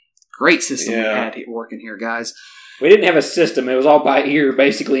 Great system we Yeah. had working here, guys. We didn't have a system. It was all by ear,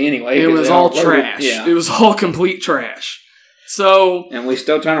 basically, anyway. It 'cause was they all loaded- trash. Yeah. It was all complete trash. So, And we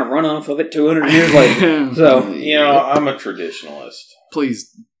still trying to run off of it 200 years later. So, You know, I'm a traditionalist.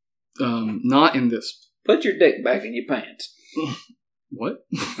 please, not in this. put your dick back in your pants. What?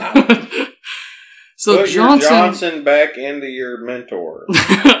 So Put your Johnson back into your mentor.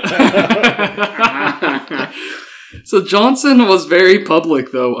 So Johnson was very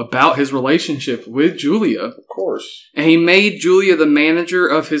public, though, about his relationship with Julia. Of course. And he made Julia the manager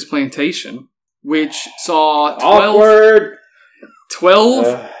of his plantation, which saw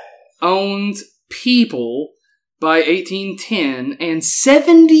 12 owned people by 1810 and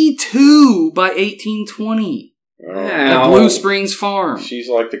 72 by 1820 at Blue Springs Farm. She's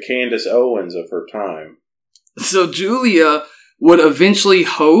like the Candace Owens of her time. So Julia would eventually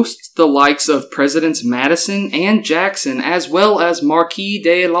host the likes of Presidents Madison and Jackson, as well as Marquis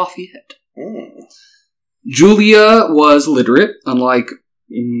de Lafayette. Julia was literate, unlike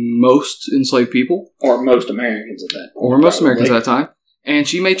most enslaved people. Or most Americans at that point. Or most Americans at that time. And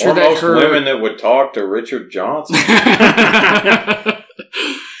she made sure or that most women that would talk to Richard Johnson.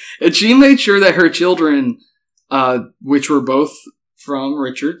 And she made sure that her children, which were both from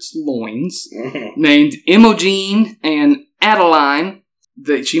Richard's loins, named Imogen and Adeline,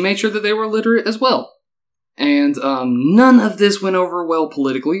 that she made sure that they were literate as well. And none of this went over well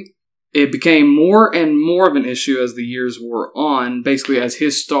politically. It became more and more of an issue as the years wore on, basically as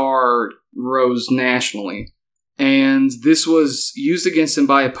his star rose nationally. And this was used against him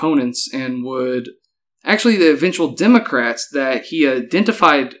by opponents and would... Actually, the eventual Democrats that he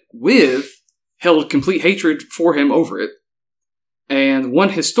identified with held complete hatred for him over it. And one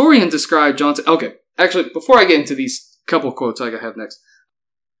historian described Johnson... Okay, actually, before I get into these couple quotes I have next,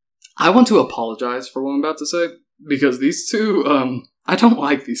 I want to apologize for what I'm about to say, because these two... I don't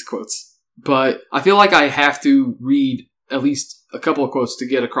like these quotes, but I feel like I have to read at least a couple of quotes to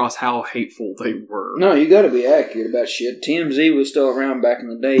get across how hateful they were. No, you got to be accurate about shit. TMZ was still around back in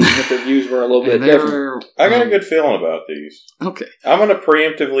the day, even if their views were a little bit different. I got a good feeling about these. Okay. I'm going to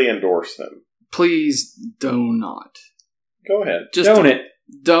preemptively endorse them. Please do not. Go ahead. Just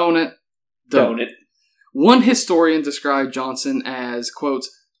Don't it. One historian described Johnson as, quote,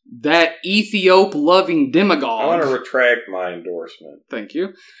 that Ethiop-loving demagogue. I want to retract my endorsement. Thank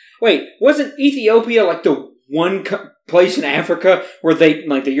you. Wait, wasn't Ethiopia like the one place in Africa where they,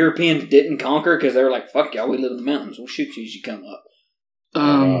 like, the Europeans didn't conquer because they were like, fuck y'all, we live in the mountains. We'll shoot you as you come up.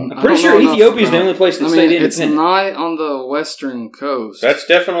 I'm pretty sure Ethiopia is the only place that stayed independent. It's not on the western coast. That's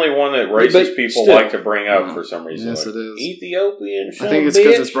definitely one that racist people like to bring up for some reason. Yes, like, it is. Ethiopian son I think it's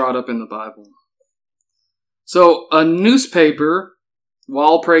because it's brought up in the Bible. So, a newspaper,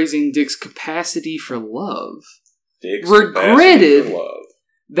 while praising Dick's capacity for love, regretted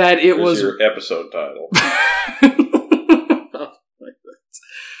that it was your episode title.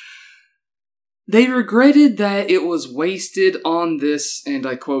 They regretted that it was wasted on this, and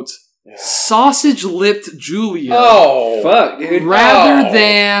I quote, sausage-lipped Julia. Oh, fuck, dude. Rather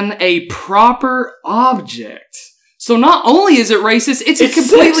than a proper object. So not only is it racist, it's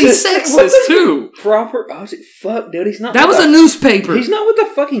completely sexist too. Proper object? Fuck, dude, he's not. That was a newspaper. He's not with the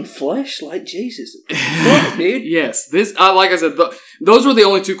fucking fleshlight, Jesus. Fuck, dude. Yes, this. Like I said, those were the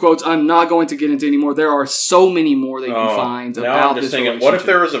only two quotes. I'm not going to get into anymore. There are so many more that you can find now about I'm just this thinking, what if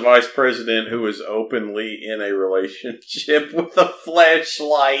there was a vice president who was openly in a relationship with a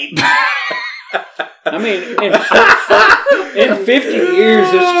flashlight? I mean, in 50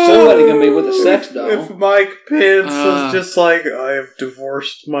 years, there's somebody going to be with a sex doll. If Mike Pence was just like, I have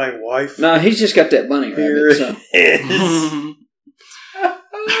divorced my wife. No, he's just got that bunny rabbit. So.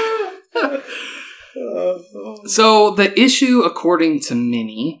 So the issue, according to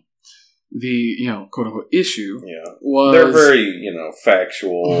many, the quote unquote issue, was they're very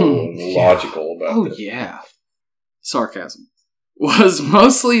factual and logical about it. Oh yeah, sarcasm. Was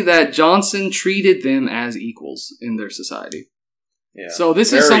mostly that Johnson treated them as equals in their society. Yeah. So this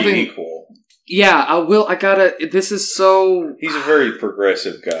very is something equal. Yeah, this is so... He's a very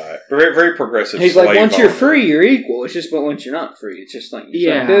progressive guy. Very, very progressive. He's like, once you're free, you're equal. It's just, but once you're not free, it's just like...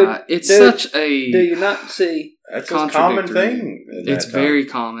 Yeah, dude, it's such a... Do you not see? That's a common thing. It's very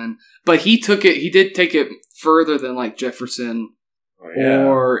common. But he did take it further than like Jefferson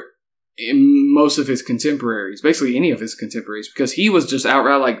or... in most of his contemporaries, basically any of his contemporaries, because he was just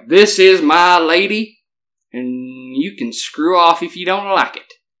outright like, this is my lady, and you can screw off if you don't like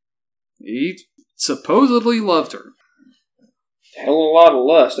it. He supposedly loved her. Hell of a lot of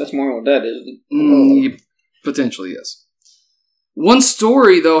lust, that's more what that is. Potentially, yes. One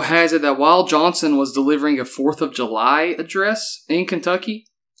story, though, has it that while Johnson was delivering a 4th of July address in Kentucky,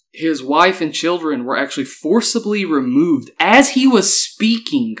 his wife and children were actually forcibly removed as he was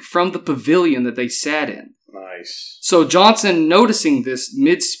speaking from the pavilion that they sat in. Nice. Nice. So Johnson, noticing this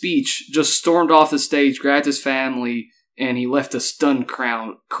mid-speech, just stormed off the stage, grabbed his family, and he left a stunned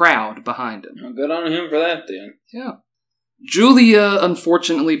crowd behind him. Well, good on him for that, then. Yeah. Julia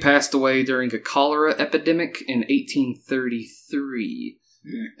unfortunately passed away during a cholera epidemic in 1833.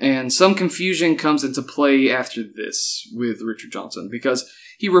 And some confusion comes into play after this with Richard Johnson, because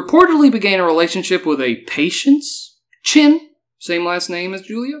he reportedly began a relationship with a Patience Chin, same last name as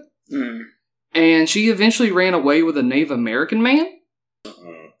Julia, and she eventually ran away with a Native American man. That's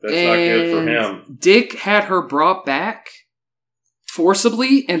not good for him. Dick had her brought back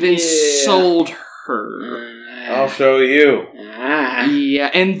forcibly and then sold her. I'll show you.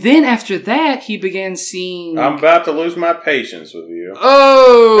 Yeah, and then after that, he began seeing... I'm about to lose my patience with you.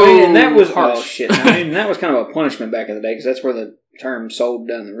 Oh! I mean, and that was harsh. Oh shit! I mean, that was kind of a punishment back in the day because that's where the term "sold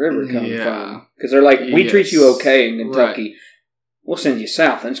down the river" comes from. Because they're like, we treat you okay in Kentucky, right. We'll send you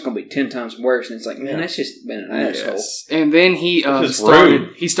south, and it's going to be 10 times worse. And it's like, man, that's just been an asshole. And then he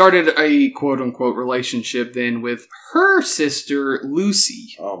started a quote unquote relationship then with her sister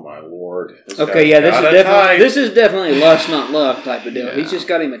Lucy. Oh my lord! This is definitely lust, not love type of deal. Yeah. He's just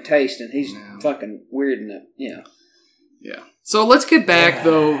got him a taste, and he's fucking weird in it. Yeah. So let's get back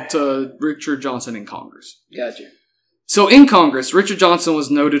though to Richard Johnson in Congress. Gotcha. So in Congress, Richard Johnson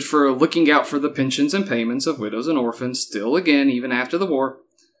was noted for looking out for the pensions and payments of widows and orphans, still again, even after the war.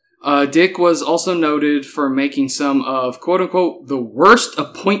 Dick was also noted for making some of, quote-unquote, the worst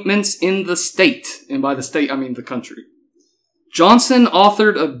appointments in the state. And by the state, I mean the country. Johnson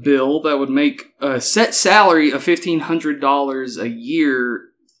authored a bill that would make a set salary of $1,500 a year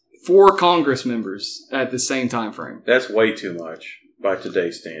for Congress members at the same time frame. That's way too much by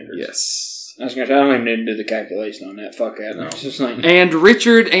today's standards. Yes. I was going to say, I don't even need to do the calculation on that. Fuck that. No. It's just like... And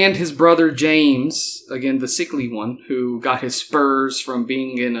Richard and his brother James, again the sickly one, who got his spurs from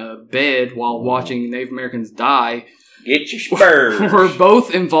being in a bed while watching Native Americans die, get your spurs, were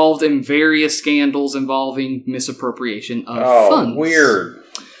both involved in various scandals involving misappropriation of funds. Weird.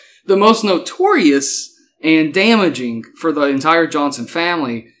 The most notorious and damaging for the entire Johnson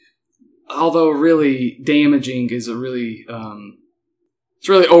family, although really damaging is a really... it's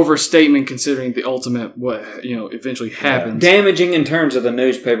really overstatement considering the ultimate what eventually happens. Damaging in terms of the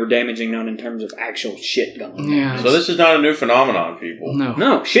newspaper, damaging not in terms of actual shit going on. Yeah. So this is not a new phenomenon, people.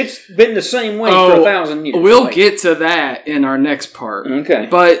 No, shit's been the same way for 1,000 years. We'll get to that in our next part. Okay.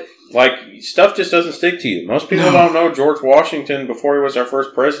 But stuff just doesn't stick to you. Most people don't know George Washington, before he was our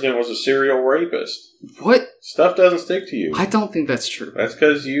first president, was a serial rapist. What? Stuff doesn't stick to you. I don't think that's true. That's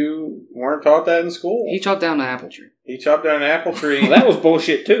because you weren't taught that in school. He chopped down an apple tree. Well, that was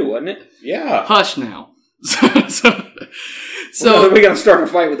bullshit too, wasn't it? Yeah. Hush now. So we got to start a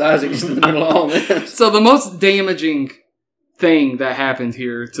fight with Isaac in the middle of all this. So the most damaging thing that happened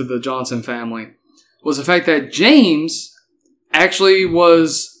here to the Johnson family was the fact that James actually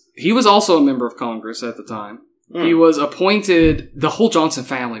was also a member of Congress at the time. He was appointed. The whole Johnson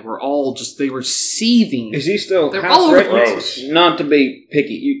family were all they were seething. Is he still? They're all over the place. Not to be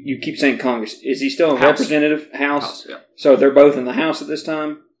picky, you keep saying Congress. Is he still a representative House? Yeah. So they're both in the House at this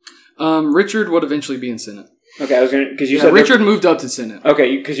time. Richard would eventually be in Senate. Okay, I was going to because you said Richard moved up to Senate.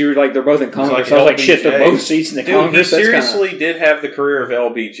 Okay, because you were like they're both in Congress. So I was like, shit, they're both seats in the Congress. He seriously did have the career of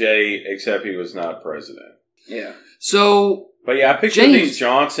LBJ, except he was not president. Yeah. So. But yeah, I picture these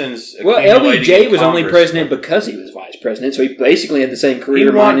Johnsons. Well, LBJ was only president because he was vice president, so he basically had the same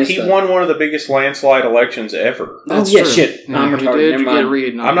career. He won one of the biggest landslide elections ever. That's true. Shit. No, I'm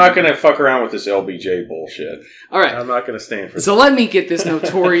retarded. I'm not going to fuck around with this LBJ bullshit. All right. I'm not going to stand for that. So let me get this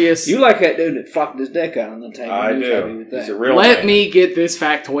notorious... You like that dude that fucked his deck out on the table. I do. He's a real Let me get this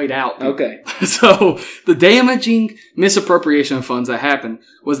factoid out. Okay. So the damaging misappropriation of funds that happened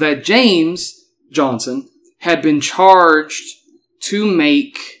was that James Johnson had been charged to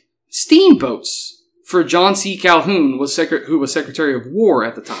make steamboats for John C. Calhoun, who was Secretary of War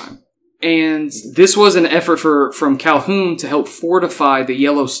at the time. And this was an effort from Calhoun to help fortify the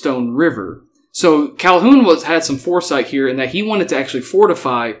Yellowstone River. So Calhoun had some foresight here in that he wanted to actually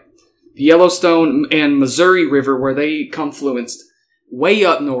fortify the Yellowstone and Missouri River where they confluenced way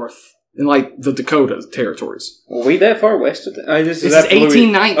up north in the Dakota territories. Were we that far west of that? This is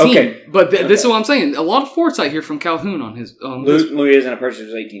 1819. Okay. But this is what I'm saying. A lot of foresight here from Calhoun on his... Louisiana Purchase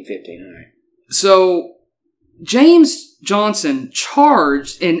was 1815. All right. So, James Johnson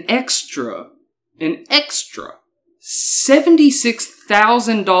charged an extra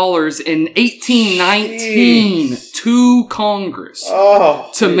 $76,000 in 1819 to Congress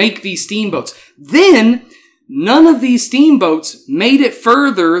to make these steamboats. Then... none of these steamboats made it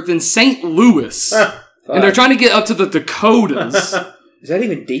further than St. Louis. And they're trying to get up to the Dakotas. Is that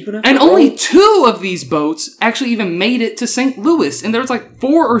even deep enough? And for only boats? 2 of these boats actually even made it to St. Louis. And there was like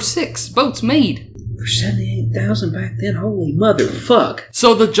 4 or 6 boats made. For 78,000 back then, holy motherfuck.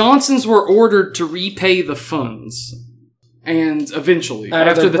 So the Johnsons were ordered to repay the funds. And eventually, Out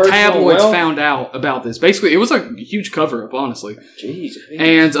of after the their personal tabloids wealth? found out about this, basically, it was a huge cover-up, honestly. Jeez.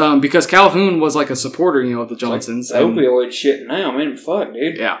 And because Calhoun was like a supporter, of the Johnsons. Like opioid shit now, man. Fuck,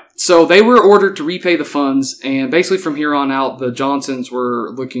 dude. Yeah. So they were ordered to repay the funds, and basically from here on out, the Johnsons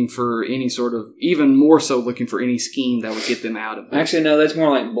were looking for any sort of, even more so looking for any scheme that would get them out of it. Actually, no, that's more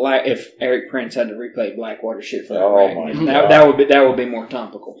like Black. If Eric Prince had to repay Blackwater shit for Oh, Iraq, my that would be more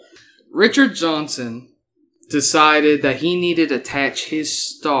topical. Richard Johnson decided that he needed to attach his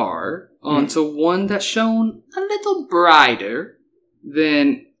star onto one that shone a little brighter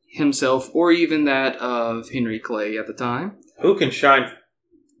than himself, or even that of Henry Clay at the time. Who can shine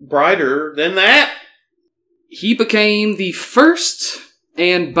brighter than that? He became the first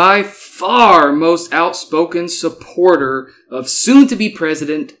and by far most outspoken supporter of soon-to-be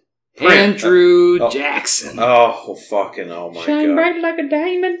President Andrew Jackson. Oh, fucking, oh my Shine God. bright like a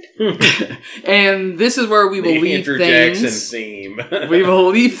diamond. And this is where we will The leave Andrew things. Jackson theme. We will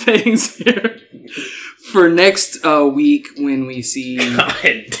leave things here for next week when we see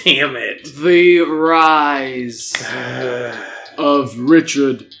God damn it. the rise of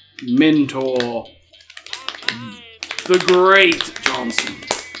Richard Mentor, the Great Johnson.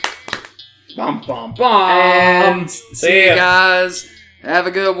 Bum, bum, bum. And see you ya. guys. Have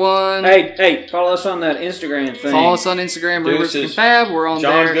a good one. Hey, follow us on that Instagram thing. Follow us on Instagram, Rumors Deuces. Confab. We're on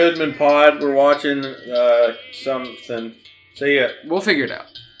John there. Goodman Pod. We're watching something. See ya. We'll figure it out.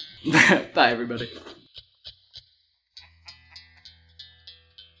 Bye, everybody.